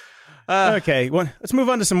 Okay, well, let's move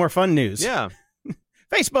on to some more fun news. Yeah.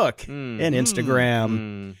 Facebook and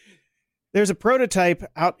Instagram. There's a prototype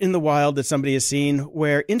out in the wild that somebody has seen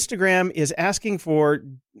where Instagram is asking for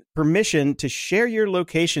permission to share your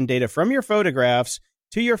location data from your photographs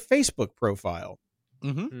to your Facebook profile.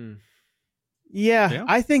 Yeah,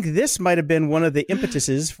 I think this might have been one of the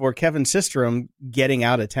impetuses for Kevin Systrom getting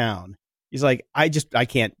out of town. He's like, I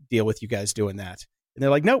can't deal with you guys doing that. And they're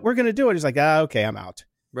like, no, we're going to do it. He's like, okay, I'm out.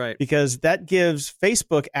 Right. Because that gives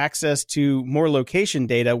Facebook access to more location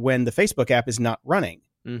data when the Facebook app is not running,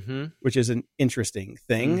 which is an interesting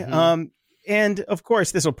thing. And of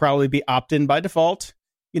course, this will probably be opt-in by default.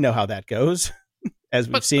 You know how that goes, as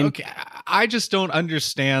we've seen. Okay, I just don't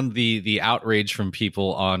understand the outrage from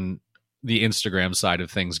people on the Instagram side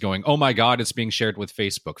of things going, oh my God, it's being shared with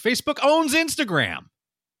Facebook. Facebook owns Instagram.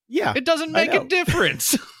 Yeah. It doesn't make a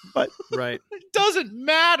difference. But right. It doesn't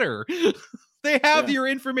matter. They have your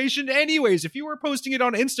information anyways. If you were posting it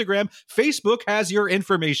on Instagram, Facebook has your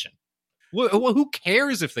information. Who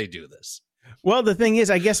cares if they do this? Well, the thing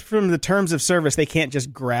is, I guess from the terms of service, they can't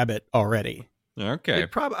just grab it already. Okay.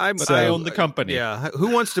 I own the company. Yeah.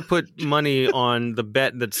 Who wants to put money on the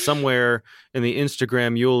bet that somewhere in the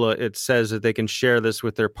Instagram EULA it says that they can share this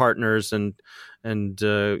with their partners and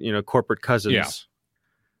corporate cousins?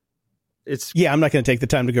 Yeah. I'm not going to take the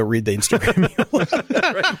time to go read the Instagram.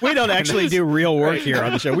 Right. We don't actually do real work here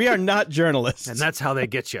on the show. We are not journalists. And that's how they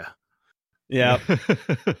get you. Yeah.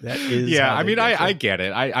 That is. Yeah. I mean, I get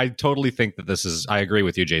it. I totally think that this is, I agree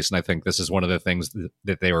with you, Jason. I think this is one of the things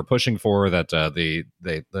that they were pushing for that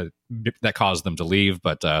that caused them to leave.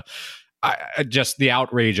 But just the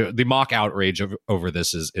outrage, the mock outrage over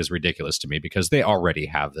this is ridiculous to me because they already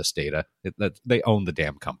have this data. They own the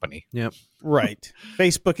damn company. Yep. Right.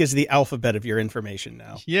 Facebook is the alphabet of your information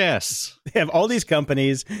now. Yes. They have all these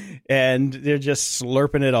companies and they're just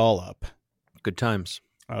slurping it all up. Good times.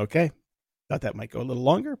 Okay. Thought that might go a little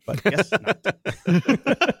longer, but guess not.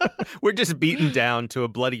 We're just beaten down to a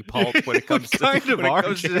bloody pulp when it comes to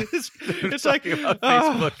it's like about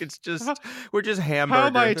Facebook. It's just we're just hamburger. How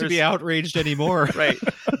am I to be outraged anymore?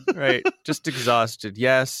 Right. Just exhausted.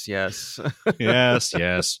 Yes. Yes.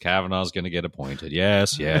 Kavanaugh's going to get appointed.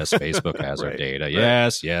 Yes. Facebook has our data.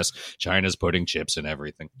 Yes. China's putting chips in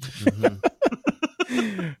everything.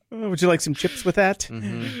 Would you like some chips with that?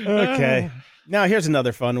 Okay. Now, here's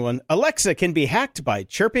another fun one. Alexa can be hacked by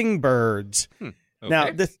chirping birds. Okay. Now,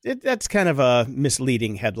 that's kind of a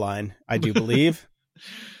misleading headline, I do believe.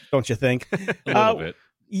 Don't you think? A little bit.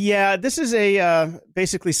 Yeah, this is a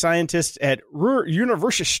basically scientist at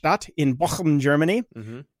Ruhr-Universität in Bochum, Germany.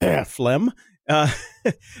 Phlegm.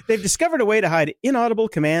 They've discovered a way to hide inaudible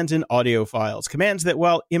commands in audio files. Commands that,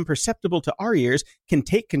 while imperceptible to our ears, can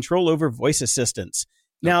take control over voice assistants.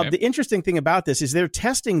 Now, the interesting thing about this is they're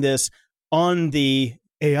testing this on the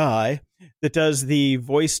AI that does the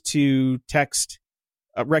voice-to-text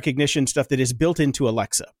recognition stuff that is built into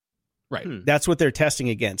Alexa. Right. That's what they're testing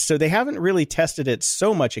against. So they haven't really tested it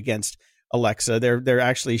so much against Alexa. They're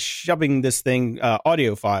actually shoving this thing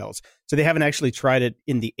audio files. So they haven't actually tried it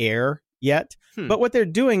in the air yet. But what they're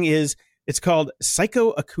doing is it's called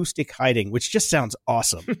psychoacoustic hiding, which just sounds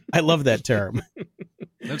awesome. I love that term.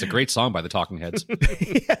 That's a great song by the Talking Heads.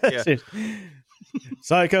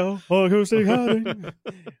 Psychoacoustic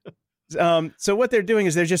hiding. So what they're doing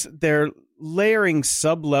is they're layering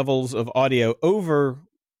sub-levels of audio over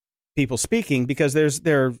people speaking, because there's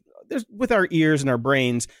with our ears and our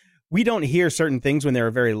brains, we don't hear certain things when they're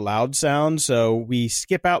a very loud sound, so we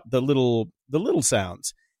skip out the little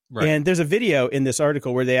sounds. Right. And there's a video in this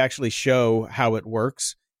article where they actually show how it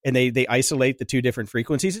works, and they isolate the two different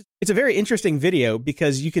frequencies. It's a very interesting video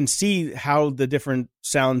because you can see how the different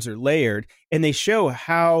sounds are layered, and they show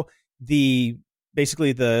how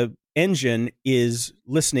basically the engine is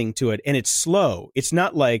listening to it, and it's slow. It's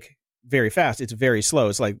not like very fast. It's very slow.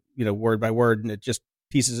 It's like, word by word, and it just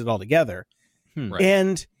pieces it all together. Right.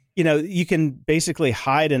 And, you can basically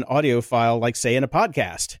hide an audio file, like say in a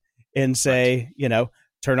podcast, and say,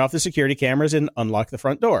 turn off the security cameras and unlock the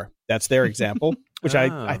front door. That's their example, which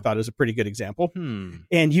I thought was a pretty good example.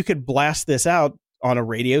 And you could blast this out on a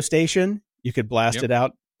radio station. You could blast it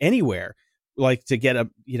out anywhere, like to get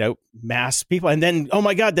mass people. And then, oh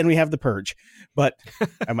my God, then we have the purge. But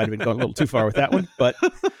I might have been going a little too far with that one. But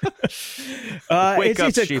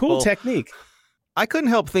it's a cool technique. I couldn't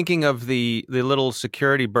help thinking of the little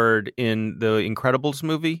security bird in the Incredibles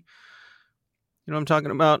movie. You know what I'm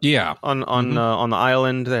talking about? Yeah. On the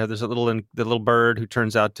island, there's a little bird who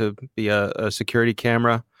turns out to be a security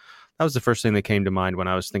camera. That was the first thing that came to mind when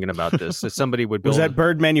I was thinking about this. That somebody would build. Was that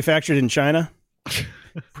bird manufactured in China?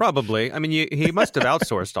 Probably. I mean, he must have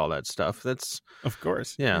outsourced all that stuff. That's of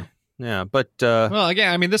course. Yeah. Yeah, but well,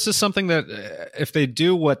 again, I mean, this is something that if they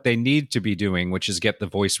do what they need to be doing, which is get the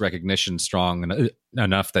voice recognition strong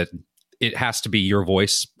enough that it has to be your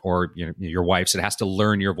voice or your wife's, it has to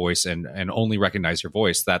learn your voice and only recognize your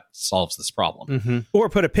voice, that solves this problem. Or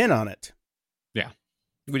put a pin on it. Yeah.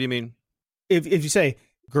 What do you mean? If you say,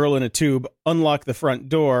 girl in a tube, unlock the front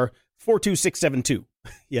door, 42672.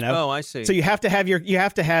 Oh, I see. So you have to have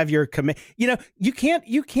your command.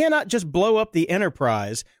 You cannot just blow up the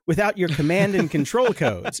Enterprise without your command and control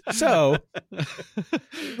codes. So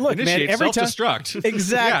look, initiate man, every self-destruct.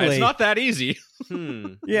 Exactly. Yeah, it's not that easy.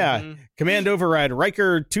 Yeah. Command override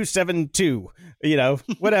Riker 272,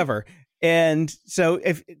 whatever. And so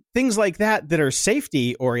if things like that are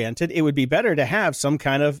safety oriented, it would be better to have some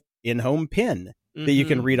kind of in-home pin that you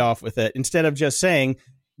can read off with it instead of just saying,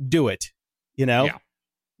 do it, Yeah.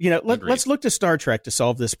 Let's look to Star Trek to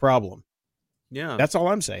solve this problem. Yeah. That's all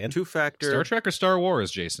I'm saying. Two-factor. Star Trek or Star Wars,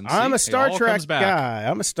 Jason? I'm a Star Trek guy.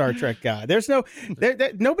 I'm a Star Trek guy. There's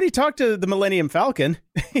nobody talked to the Millennium Falcon,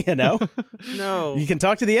 No. You can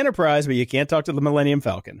talk to the Enterprise, but you can't talk to the Millennium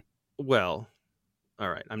Falcon. Well, all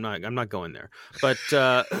right. I'm not going there. But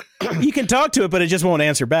you can talk to it, but it just won't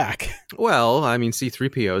answer back. Well, I mean,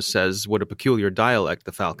 C-3PO says what a peculiar dialect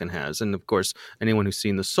the Falcon has. And of course, anyone who's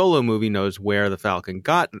seen the Solo movie knows where the Falcon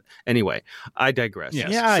got. Anyway, I digress. Yes.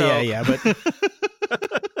 Yeah. But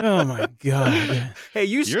oh my God. Hey,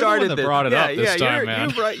 you You're started the one that brought it up this time, man.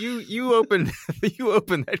 You opened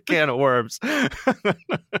that can of worms.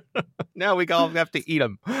 Now we all have to eat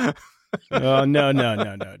them. Oh, no.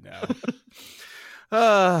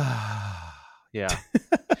 Yeah,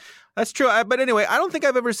 that's true. But anyway, I don't think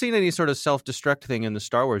I've ever seen any sort of self-destruct thing in the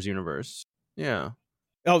Star Wars universe. Yeah.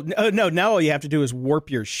 Oh, no. Now all you have to do is warp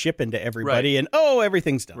your ship into everybody and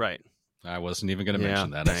everything's done. Right. I wasn't even going to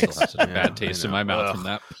mention that. I still have such a bad taste in my mouth from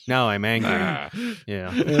that. Now I'm angry.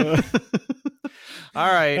 Yeah. All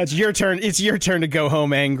right. That's your turn. It's your turn to go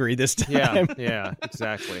home angry this time. Yeah,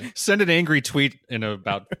 exactly. Send an angry tweet in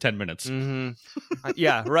about 10 minutes.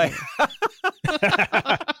 Yeah, right.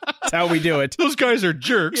 That's how we do it. Those guys are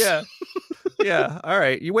jerks. Yeah. All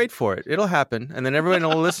right. You wait for it. It'll happen. And then everyone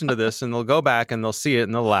will listen to this and they'll go back and they'll see it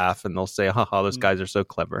and they'll laugh and they'll say, haha, those guys are so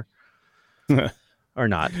clever. Or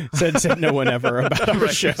not. Said no one ever about our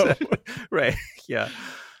show. Right. Yeah.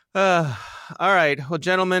 All right. Well,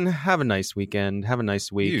 gentlemen, have a nice weekend. Have a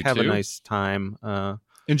nice week. You have too. a nice time.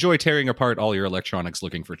 Enjoy tearing apart all your electronics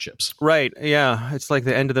looking for chips. Right. Yeah. It's like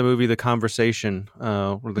the end of the movie, The Conversation,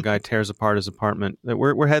 where the guy tears apart his apartment.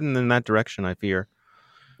 We're heading in that direction, I fear.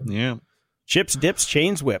 Yeah. Chips, dips,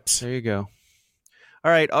 chains, whips. There you go.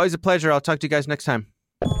 All right. Always a pleasure. I'll talk to you guys next time.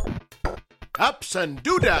 Ups and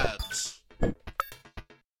doodads.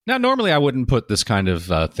 Now, normally I wouldn't put this kind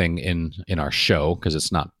of thing in our show because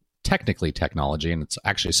it's not technically technology and it's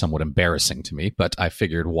actually somewhat embarrassing to me, but I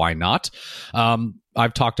figured why not?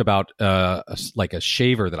 I've talked about like a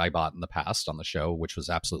shaver that I bought in the past on the show, which was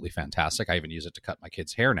absolutely fantastic. I even use it to cut my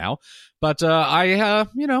kid's hair now. But the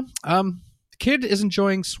kid is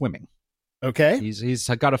enjoying swimming. Okay. He's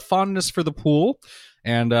got a fondness for the pool.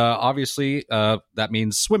 And obviously that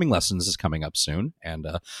means swimming lessons is coming up soon. And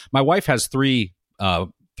my wife has three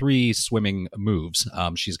swimming moves.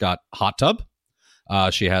 She's got hot tub.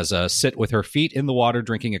 She has a sit with her feet in the water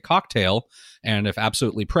drinking a cocktail. And if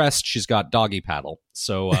absolutely pressed, she's got doggy paddle.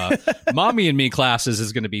 So mommy and me classes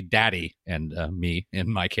is going to be daddy and me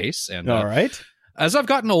in my case. And all right. As I've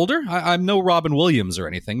gotten older, I'm no Robin Williams or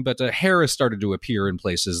anything, but hair has started to appear in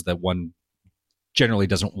places that one generally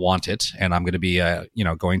doesn't want it. And I'm going to be,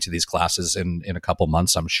 going to these classes in a couple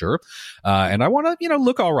months, I'm sure. And I want to,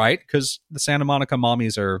 look all right because the Santa Monica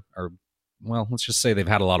mommies are, well, let's just say they've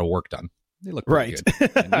had a lot of work done. They look pretty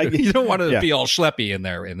good. You don't want to be all schleppy in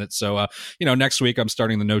it. So, next week I'm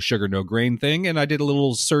starting the no sugar, no grain thing. And I did a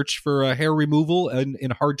little search for hair removal in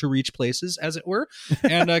hard to reach places, as it were.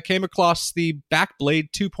 And I came across the Backblade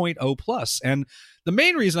 2.0 Plus. And the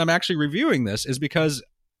main reason I'm actually reviewing this is because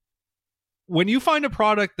when you find a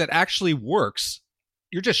product that actually works,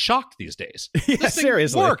 you're just shocked these days. Yeah, this thing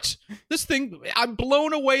seriously. worked. This thing, I'm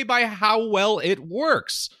blown away by how well it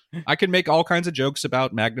works. I can make all kinds of jokes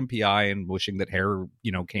about Magnum PI and wishing that hair,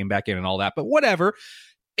 came back in and all that, but whatever.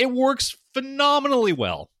 It works phenomenally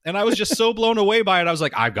well. And I was just so blown away by it. I was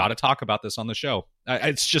like, I've got to talk about this on the show.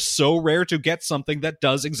 It's just so rare to get something that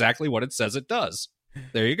does exactly what it says it does.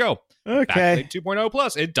 There you go. Okay. Backblade 2.0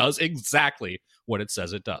 Plus. It does exactly what it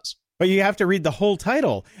says it does. But you have to read the whole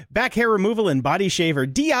title. Back hair removal and body shaver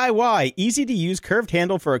DIY. Easy to use curved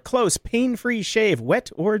handle for a close, pain-free shave, wet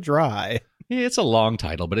or dry. It's a long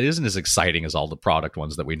title, but it isn't as exciting as all the product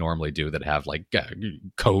ones that we normally do that have like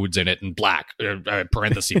codes in it and black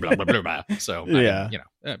parentheses, blah, blah, blah, blah. So, yeah.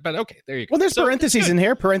 But okay, there you go. Well, there's parentheses in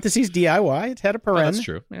here. Parentheses DIY. It had a paren. Oh, that's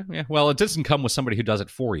true. Yeah. Well, it doesn't come with somebody who does it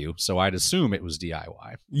for you, so I'd assume it was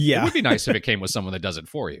DIY. Yeah. It would be nice if it came with someone that does it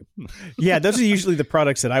for you. Yeah, those are usually the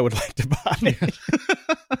products that I would like to buy.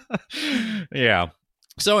 Yeah.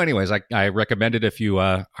 So anyways, I recommend it if you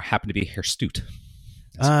happen to be hairstute.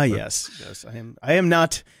 Yes. I am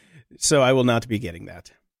not, so I will not be getting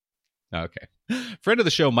that. Okay. Friend of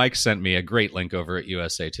the show, Mike, sent me a great link over at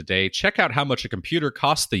USA Today. Check out how much a computer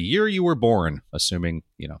cost the year you were born, assuming,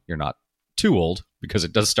 you're not too old, because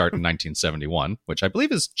it does start in 1971, which I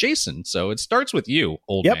believe is Jason. So it starts with you,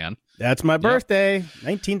 old man. That's my birthday,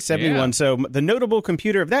 1971. Yeah. So the notable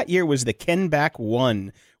computer of that year was the Kenback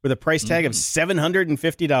 1 with a price tag of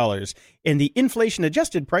 $750. And the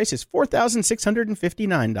inflation-adjusted price is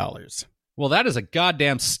 $4,659. Well, that is a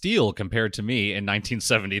goddamn steal compared to me in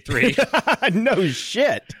 1973. No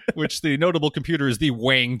shit. Which the notable computer is the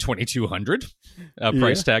Wang 2200. A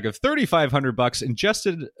price tag of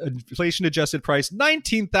 $3,500. Inflation-adjusted price,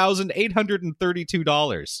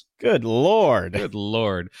 $19,832. Good Lord. Good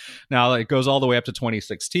Lord. Now, it goes all the way up to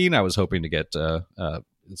 2016. I was hoping to get, let's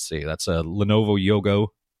see, that's a Lenovo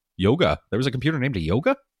Yoga. There was a computer named a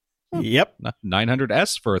Yoga? Yep.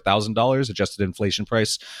 900S for $1,000. Adjusted inflation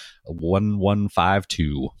price,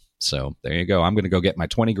 1,152. So there you go. I'm going to go get my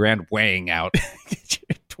 20 grand Wang out.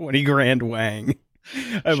 20 grand Wang.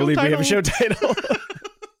 I believe we have a show title.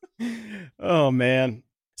 Oh, man.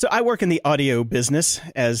 So I work in the audio business,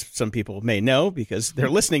 as some people may know, because they're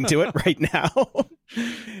listening to it right now.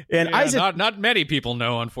 And not many people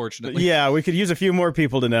know, unfortunately. Yeah, we could use a few more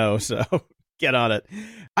people to know, so get on it.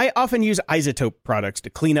 I often use iZotope products to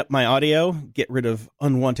clean up my audio, get rid of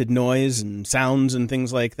unwanted noise and sounds and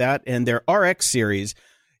things like that. And their RX series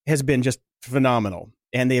has been just phenomenal.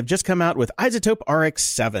 And they have just come out with iZotope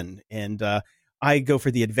RX7. And I go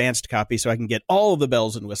for the advanced copy so I can get all of the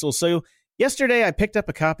bells and whistles. So yesterday I picked up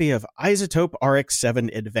a copy of iZotope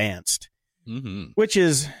RX7 Advanced, which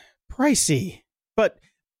is pricey. But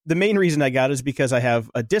the main reason I got it is because I have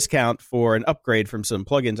a discount for an upgrade from some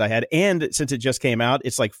plugins I had. And since it just came out,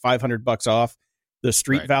 it's like $500 off the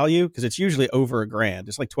street value, because it's usually over $1,000.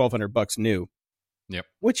 It's like $1,200 new. Yep.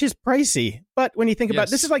 Which is pricey. But when you think about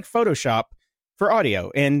it, this is like Photoshop for audio.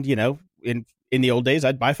 And, in the old days,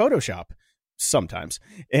 I'd buy Photoshop. sometimes.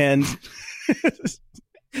 And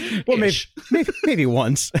well, maybe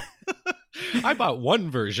once. I bought one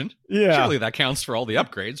version. Yeah. Surely that counts for all the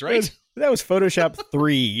upgrades, right? That was Photoshop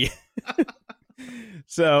 3.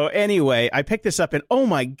 So anyway, I picked this up and oh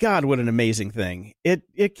my God, what an amazing thing.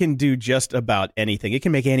 It can do just about anything. It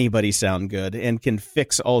can make anybody sound good and can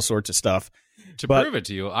fix all sorts of stuff. To prove it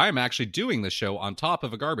to you, I'm actually doing the show on top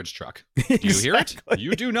of a garbage truck. Do you hear it?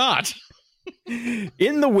 You do not.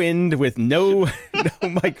 In the wind with no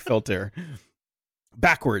mic filter.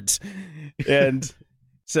 Backwards. And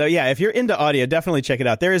so, yeah, if you're into audio, definitely check it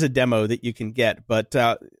out. There is a demo that you can get, but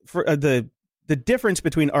for the difference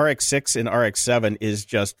between RX6 and RX7 is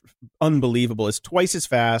just unbelievable. It's twice as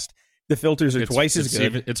fast. The filters are twice as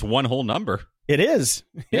good. It's one whole number. It is.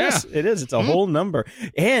 Yes, it is. It's a whole number.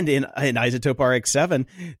 And in Isotope RX7,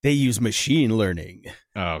 they use machine learning.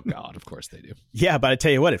 Oh, God, of course they do. Yeah, but I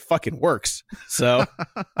tell you what, it fucking works. So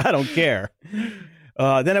I don't care.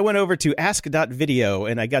 Then I went over to ask.video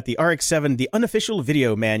and I got the RX7, the unofficial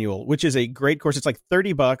video manual, which is a great course. It's like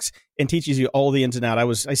 $30 and teaches you all the ins and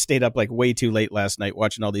outs. I stayed up like way too late last night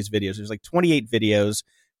watching all these videos. There's like 28 videos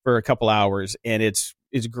for a couple hours and it's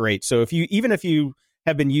great. So if you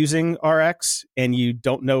have been using RX and you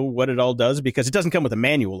don't know what it all does, because it doesn't come with a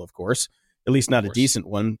manual, of course, at least not a decent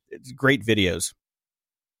one. It's great videos.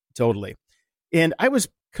 Totally. And I was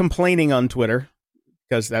complaining on Twitter,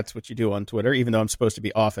 because that's what you do on Twitter, even though I'm supposed to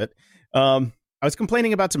be off it. I was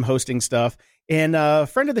complaining about some hosting stuff, and a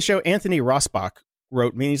friend of the show, Anthony Rosbach,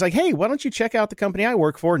 wrote me, and he's like, hey, why don't you check out the company I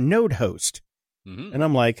work for, Node Host? Mm-hmm. And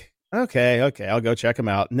I'm like, okay, I'll go check them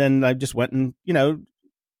out. And then I just went and,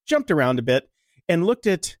 jumped around a bit and looked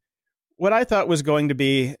at what I thought was going to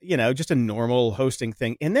be, just a normal hosting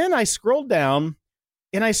thing. And then I scrolled down,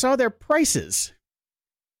 and I saw their prices,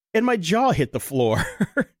 and my jaw hit the floor.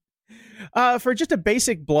 For just a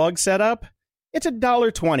basic blog setup, it's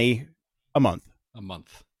 $1.20 a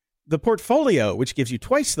month. The portfolio, which gives you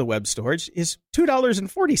twice the web storage, is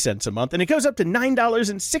 $2.40 a month, and it goes up to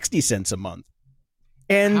 $9.60 a month.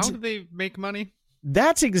 And how do they make money?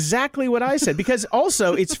 That's exactly what I said, because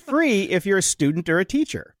also it's free if you're a student or a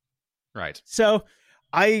teacher. Right. So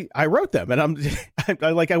I wrote them, and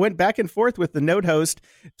I went back and forth with the Node Host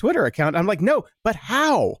Twitter account. I'm like, no, but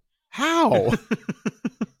how?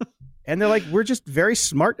 And they're like, we're just very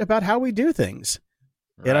smart about how we do things.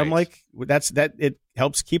 Right. And I'm like, it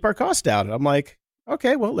helps keep our costs down. And I'm like,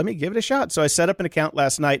 okay, well, let me give it a shot. So I set up an account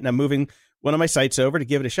last night, and I'm moving one of my sites over to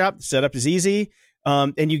give it a shot. The setup is easy.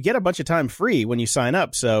 And you get a bunch of time free when you sign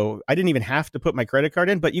up. So I didn't even have to put my credit card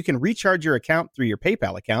in, but you can recharge your account through your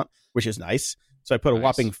PayPal account, which is nice. So I put a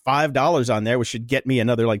whopping $5 on there, which should get me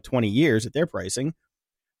another like 20 years at their pricing.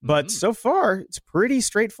 But so far, it's pretty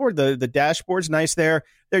straightforward. The dashboard's nice there.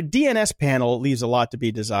 Their DNS panel leaves a lot to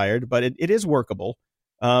be desired, but it is workable.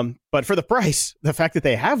 But for the price, the fact that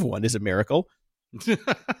they have one is a miracle. So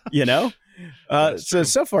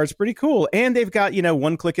far, it's pretty cool. And they've got,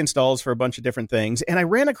 one-click installs for a bunch of different things. And I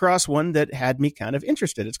ran across one that had me kind of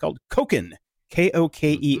interested. It's called Koken,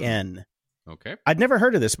 Koken. Okay. I'd never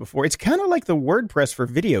heard of this before. It's kind of like the WordPress for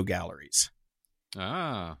video galleries.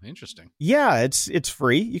 Ah, interesting. Yeah, it's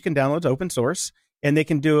free. You can download, it's open source, and they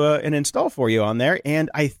can do an install for you on there. And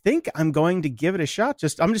I think I'm going to give it a shot.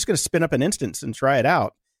 I'm just going to spin up an instance and try it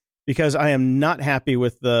out, because I am not happy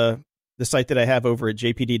with the site that I have over at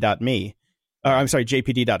jpd.me.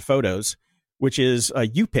 jpd.photos, which is a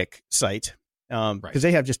UPick site, because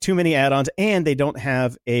they have just too many add-ons, and they don't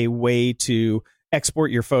have a way to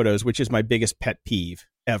export your photos, which is my biggest pet peeve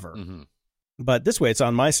ever. Mm-hmm. But this way, it's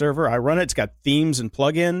on my server. I run it. It's got themes and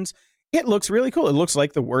plugins. It looks really cool. It looks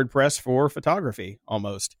like the WordPress for photography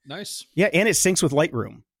almost. Nice. Yeah, and it syncs with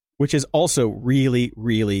Lightroom, which is also really,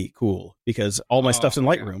 really cool, because all my stuff's in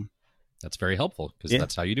Lightroom. Yeah. That's very helpful, because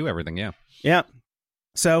that's how you do everything, yeah. Yeah.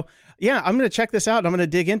 So, yeah, I'm going to check this out. I'm going to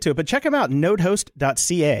dig into it. But check them out,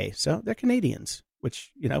 nodehost.ca. So they're Canadians,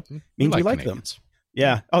 which, means we like them.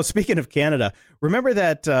 Yeah. Oh, speaking of Canada, remember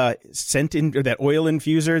that that oil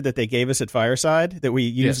infuser that they gave us at Fireside that we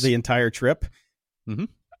used the entire trip? Mm-hmm.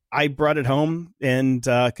 I brought it home, and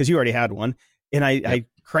because you already had one, and I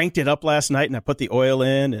cranked it up last night, and I put the oil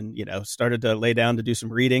in, and started to lay down to do some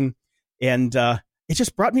reading, and it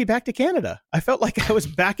just brought me back to Canada. I felt like I was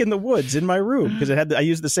back in the woods in my room, because I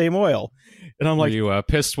used the same oil. And I'm like, were you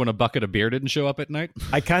pissed when a bucket of beer didn't show up at night?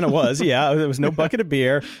 I kind of was. Yeah. There was no bucket of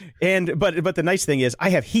beer. But the nice thing is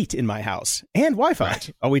I have heat in my house and Wi-Fi.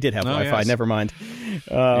 Right. Oh, we did have Wi-Fi. Yes. Never mind.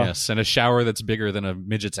 Yes. And a shower that's bigger than a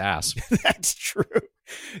midget's ass. That's true.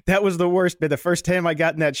 That was the worst. But the first time I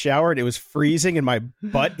got in that shower and it was freezing and my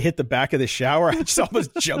butt hit the back of the shower, I just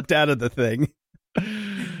almost jumped out of the thing.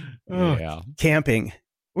 Yeah. Camping.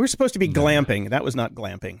 We're supposed to be glamping. That was not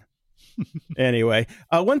glamping. Anyway,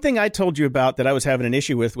 one thing I told you about that I was having an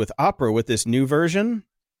issue with Opera with this new version,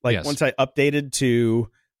 once I updated to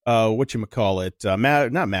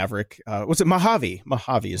whatchamacallit, not Maverick, was it Mojave?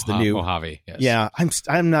 Mojave is the new Mojave. Yes. Yeah,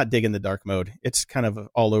 I'm not digging the dark mode. It's kind of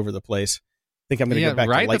all over the place. I think I'm going to go back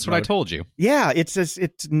to light That's mode. what I told you. Yeah,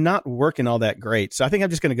 it's not working all that great. So I think I'm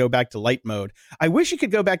just going to go back to light mode. I wish you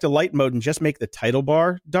could go back to light mode and just make the title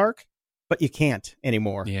bar dark, but you can't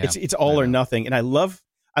anymore. Yeah, it's all or nothing. And I love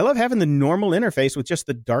having the normal interface with just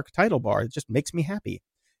the dark title bar. It just makes me happy.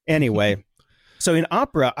 Anyway, so in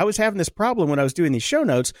Opera, I was having this problem when I was doing these show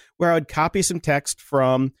notes where I would copy some text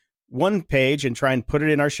from one page and try and put it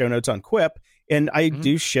in our show notes on Quip. And I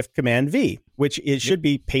do Shift-Command-V, which should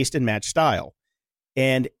be paste and match style.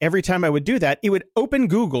 And every time I would do that, it would open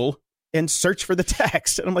Google and search for the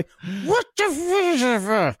text. And I'm like, what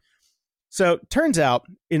the? So turns out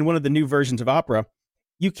in one of the new versions of Opera,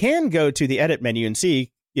 you can go to the edit menu and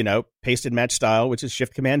see, paste and match style, which is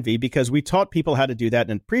Shift-Command-V, because we taught people how to do that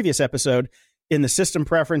in a previous episode in the system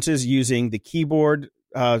preferences using the keyboard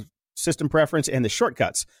system preference and the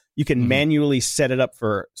shortcuts. You can manually set up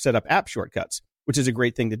app shortcuts, which is a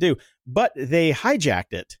great thing to do. But they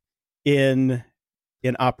hijacked it in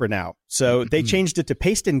Opera now. So they changed it to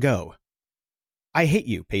paste and go. I hate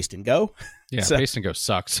you, paste and go. Yeah, so, paste and go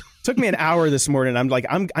sucks. Took me an hour this morning. I'm like,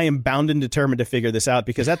 I am bound and determined to figure this out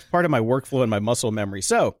because that's part of my workflow and my muscle memory.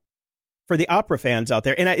 So for the Opera fans out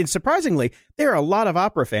there, and surprisingly, there are a lot of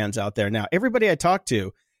Opera fans out there now. Everybody I talk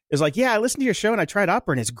to is like, yeah, I listened to your show and I tried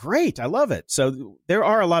Opera and it's great. I love it. So there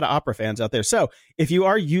are a lot of Opera fans out there. So if you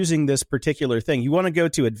are using this particular thing, you want to go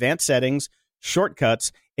to advanced settings,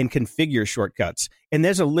 shortcuts, and configure shortcuts. And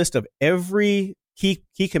there's a list of every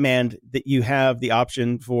key command that you have the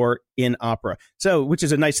option for in Opera. So, which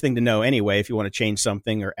is a nice thing to know anyway, if you want to change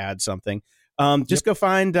something or add something. Just go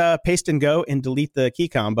find paste and go and delete the key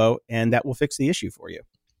combo, and that will fix the issue for you.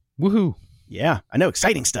 Woohoo. Yeah, I know.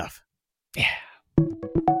 Exciting stuff. Yeah.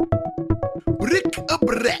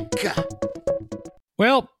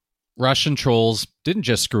 Well, Russian trolls didn't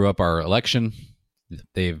just screw up our election.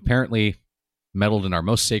 They've apparently meddled in our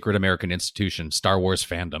most sacred American institution, Star Wars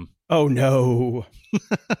fandom. Oh, no.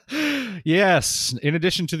 Yes. In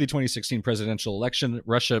addition to the 2016 presidential election,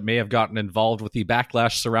 Russia may have gotten involved with the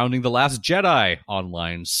backlash surrounding The Last Jedi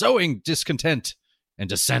online, sowing discontent and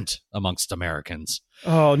dissent amongst Americans.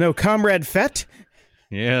 Oh, no. Comrade Fett?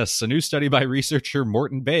 Yes, a new study by researcher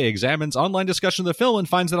Morton Bay examines online discussion of the film and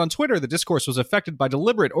finds that on Twitter, the discourse was affected by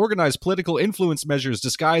deliberate, organized political influence measures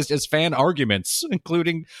disguised as fan arguments,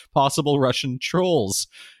 including possible Russian trolls.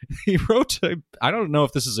 He wrote, I don't know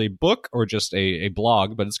if this is a book or just a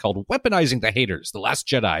blog, but it's called Weaponizing the Haters, The Last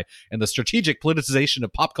Jedi, and the Strategic Politicization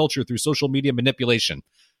of Pop Culture Through Social Media Manipulation.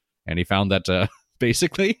 And he found that...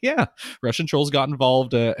 basically, yeah, Russian trolls got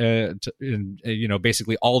involved in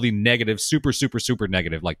basically all the negative, super, super, super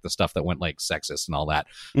negative, like the stuff that went like sexist and all that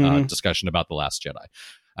discussion about The Last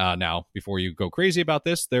Jedi. Now, before you go crazy about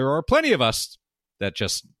this, there are plenty of us that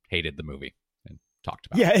just hated the movie and talked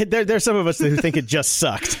about it. Yeah, there's some of us who think it just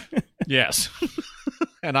sucked. Yes.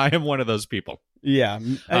 And I am one of those people. Yeah,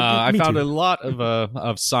 I found a lot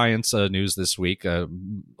of science news this week, a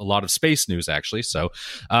lot of space news, actually. So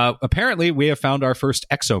apparently we have found our first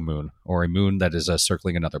exomoon, or a moon that is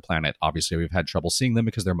circling another planet. Obviously, we've had trouble seeing them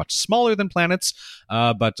because they're much smaller than planets,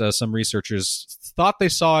 but some researchers thought they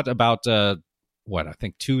saw it about... I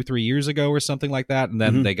think 2-3 years ago or something like that. And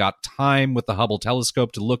then they got time with the Hubble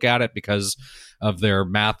telescope to look at it because of their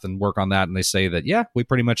math and work on that. And they say that, yeah, we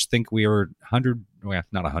pretty much think we are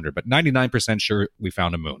 99% sure we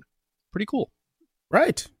found a moon. Pretty cool.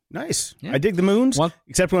 Right. Nice. Yeah. I dig the moons,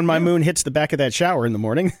 except when my moon hits the back of that shower in the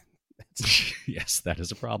morning. Yes, that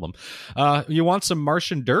is a problem. You want some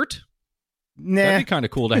Martian dirt? Nah. That'd be kind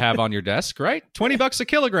of cool to have on your desk, right? $20 a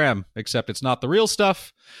kilogram, except it's not the real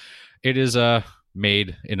stuff. It is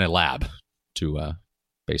made in a lab to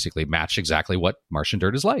basically match exactly what Martian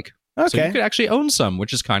dirt is like. Okay. So you could actually own some,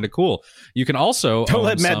 which is kind of cool. You can also don't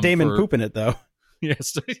let Matt Damon poop in it, though.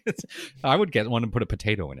 Yes, I would get one and put a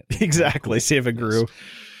potato in it. Exactly. See if it grew.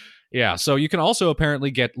 Yeah, so you can also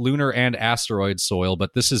apparently get lunar and asteroid soil,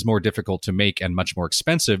 but this is more difficult to make and much more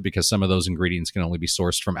expensive because some of those ingredients can only be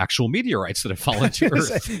sourced from actual meteorites that have fallen to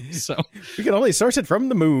Earth. So we can only source it from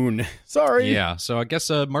the moon. Sorry. Yeah, so I guess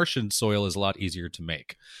Martian soil is a lot easier to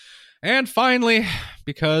make. And finally,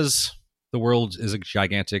 because the world is a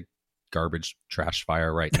gigantic garbage trash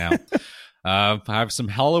fire right now, I have some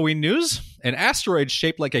Halloween news. An asteroid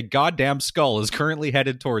shaped like a goddamn skull is currently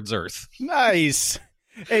headed towards Earth. Nice.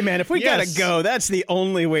 Hey, man, if we gotta go, that's the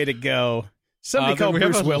only way to go. Somebody call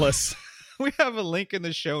Bruce Willis. We have a link in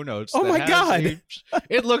the show notes. Oh, my God.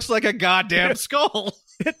 It looks like a goddamn skull.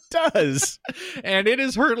 It does. And it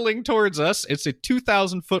is hurtling towards us. It's a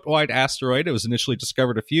 2,000-foot wide asteroid. It was initially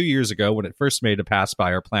discovered a few years ago when it first made a pass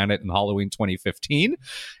by our planet in Halloween 2015.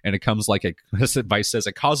 And it comes like as advice says,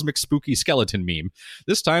 a cosmic spooky skeleton meme.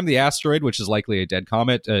 This time, the asteroid, which is likely a dead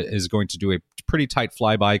comet, is going to do a pretty tight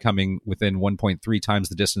flyby, coming within 1.3 times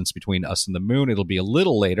the distance between us and the moon. It'll be a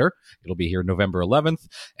little later. It'll be here November 11th.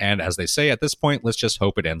 And as they say at this point, let's just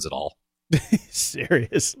hope it ends it all.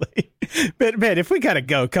 Seriously. But man, if we gotta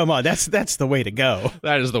go, come on, that's the way to go.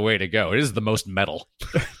 That is the way to go. It is the most metal.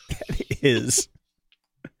 That is.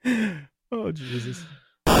 Oh, Jesus.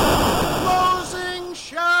 Closing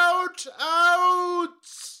shout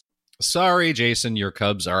outs! Sorry, Jason, your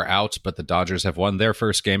Cubs are out, but the Dodgers have won their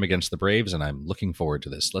first game against the Braves, and I'm looking forward to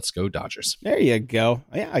this. Let's go, Dodgers. There you go.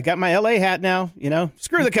 Yeah, I got my LA hat now.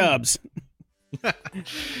 Screw the Cubs.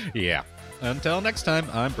 Yeah. Until next time,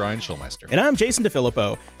 I'm Brian Schulmeister. And I'm Jason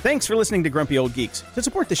DeFilippo. Thanks for listening to Grumpy Old Geeks. To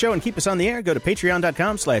support the show and keep us on the air, go to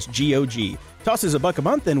patreon.com/GOG. Toss us $1 a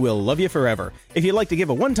month and we'll love you forever. If you'd like to give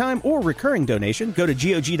a one-time or recurring donation, go to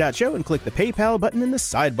GOG.show and click the PayPal button in the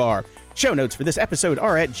sidebar. Show notes for this episode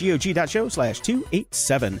are at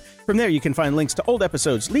GOG.show/287. From there, you can find links to old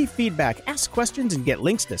episodes, leave feedback, ask questions, and get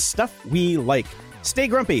links to stuff we like. Stay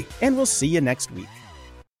grumpy, and we'll see you next week.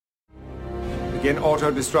 Begin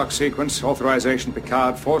auto-destruct sequence. Authorization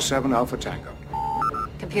Picard 47 Alpha Tango.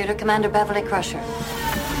 Computer, Commander Beverly Crusher.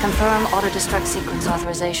 Confirm auto-destruct sequence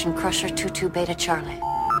authorization Crusher 22 Beta Charlie.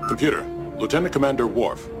 Computer, Lieutenant Commander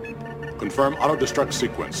Worf. Confirm auto-destruct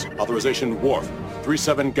sequence. Authorization Worf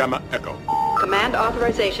 37 Gamma Echo. Command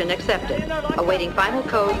authorization accepted. Awaiting final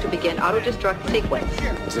code to begin auto-destruct sequence.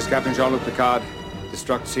 This is Captain Jean-Luc Picard.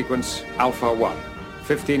 Destruct sequence Alpha 1.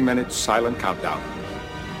 15 minutes silent countdown.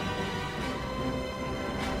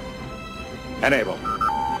 Enable.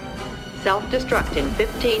 Self-destruct in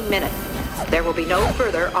 15 minutes. There will be no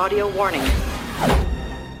further audio warnings.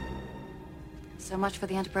 So much for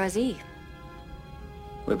the Enterprise E.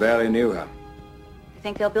 We barely knew her. I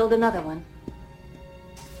think they'll build another one.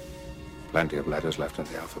 Plenty of letters left in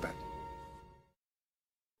the alphabet.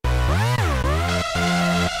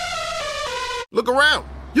 Look around.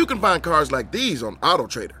 You can find cars like these on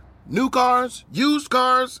AutoTrader. New cars, used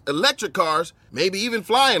cars, electric cars, maybe even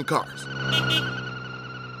flying cars.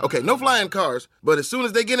 Okay, no flying cars, but as soon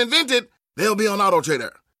as they get invented, they'll be on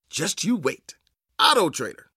AutoTrader. Just you wait. AutoTrader.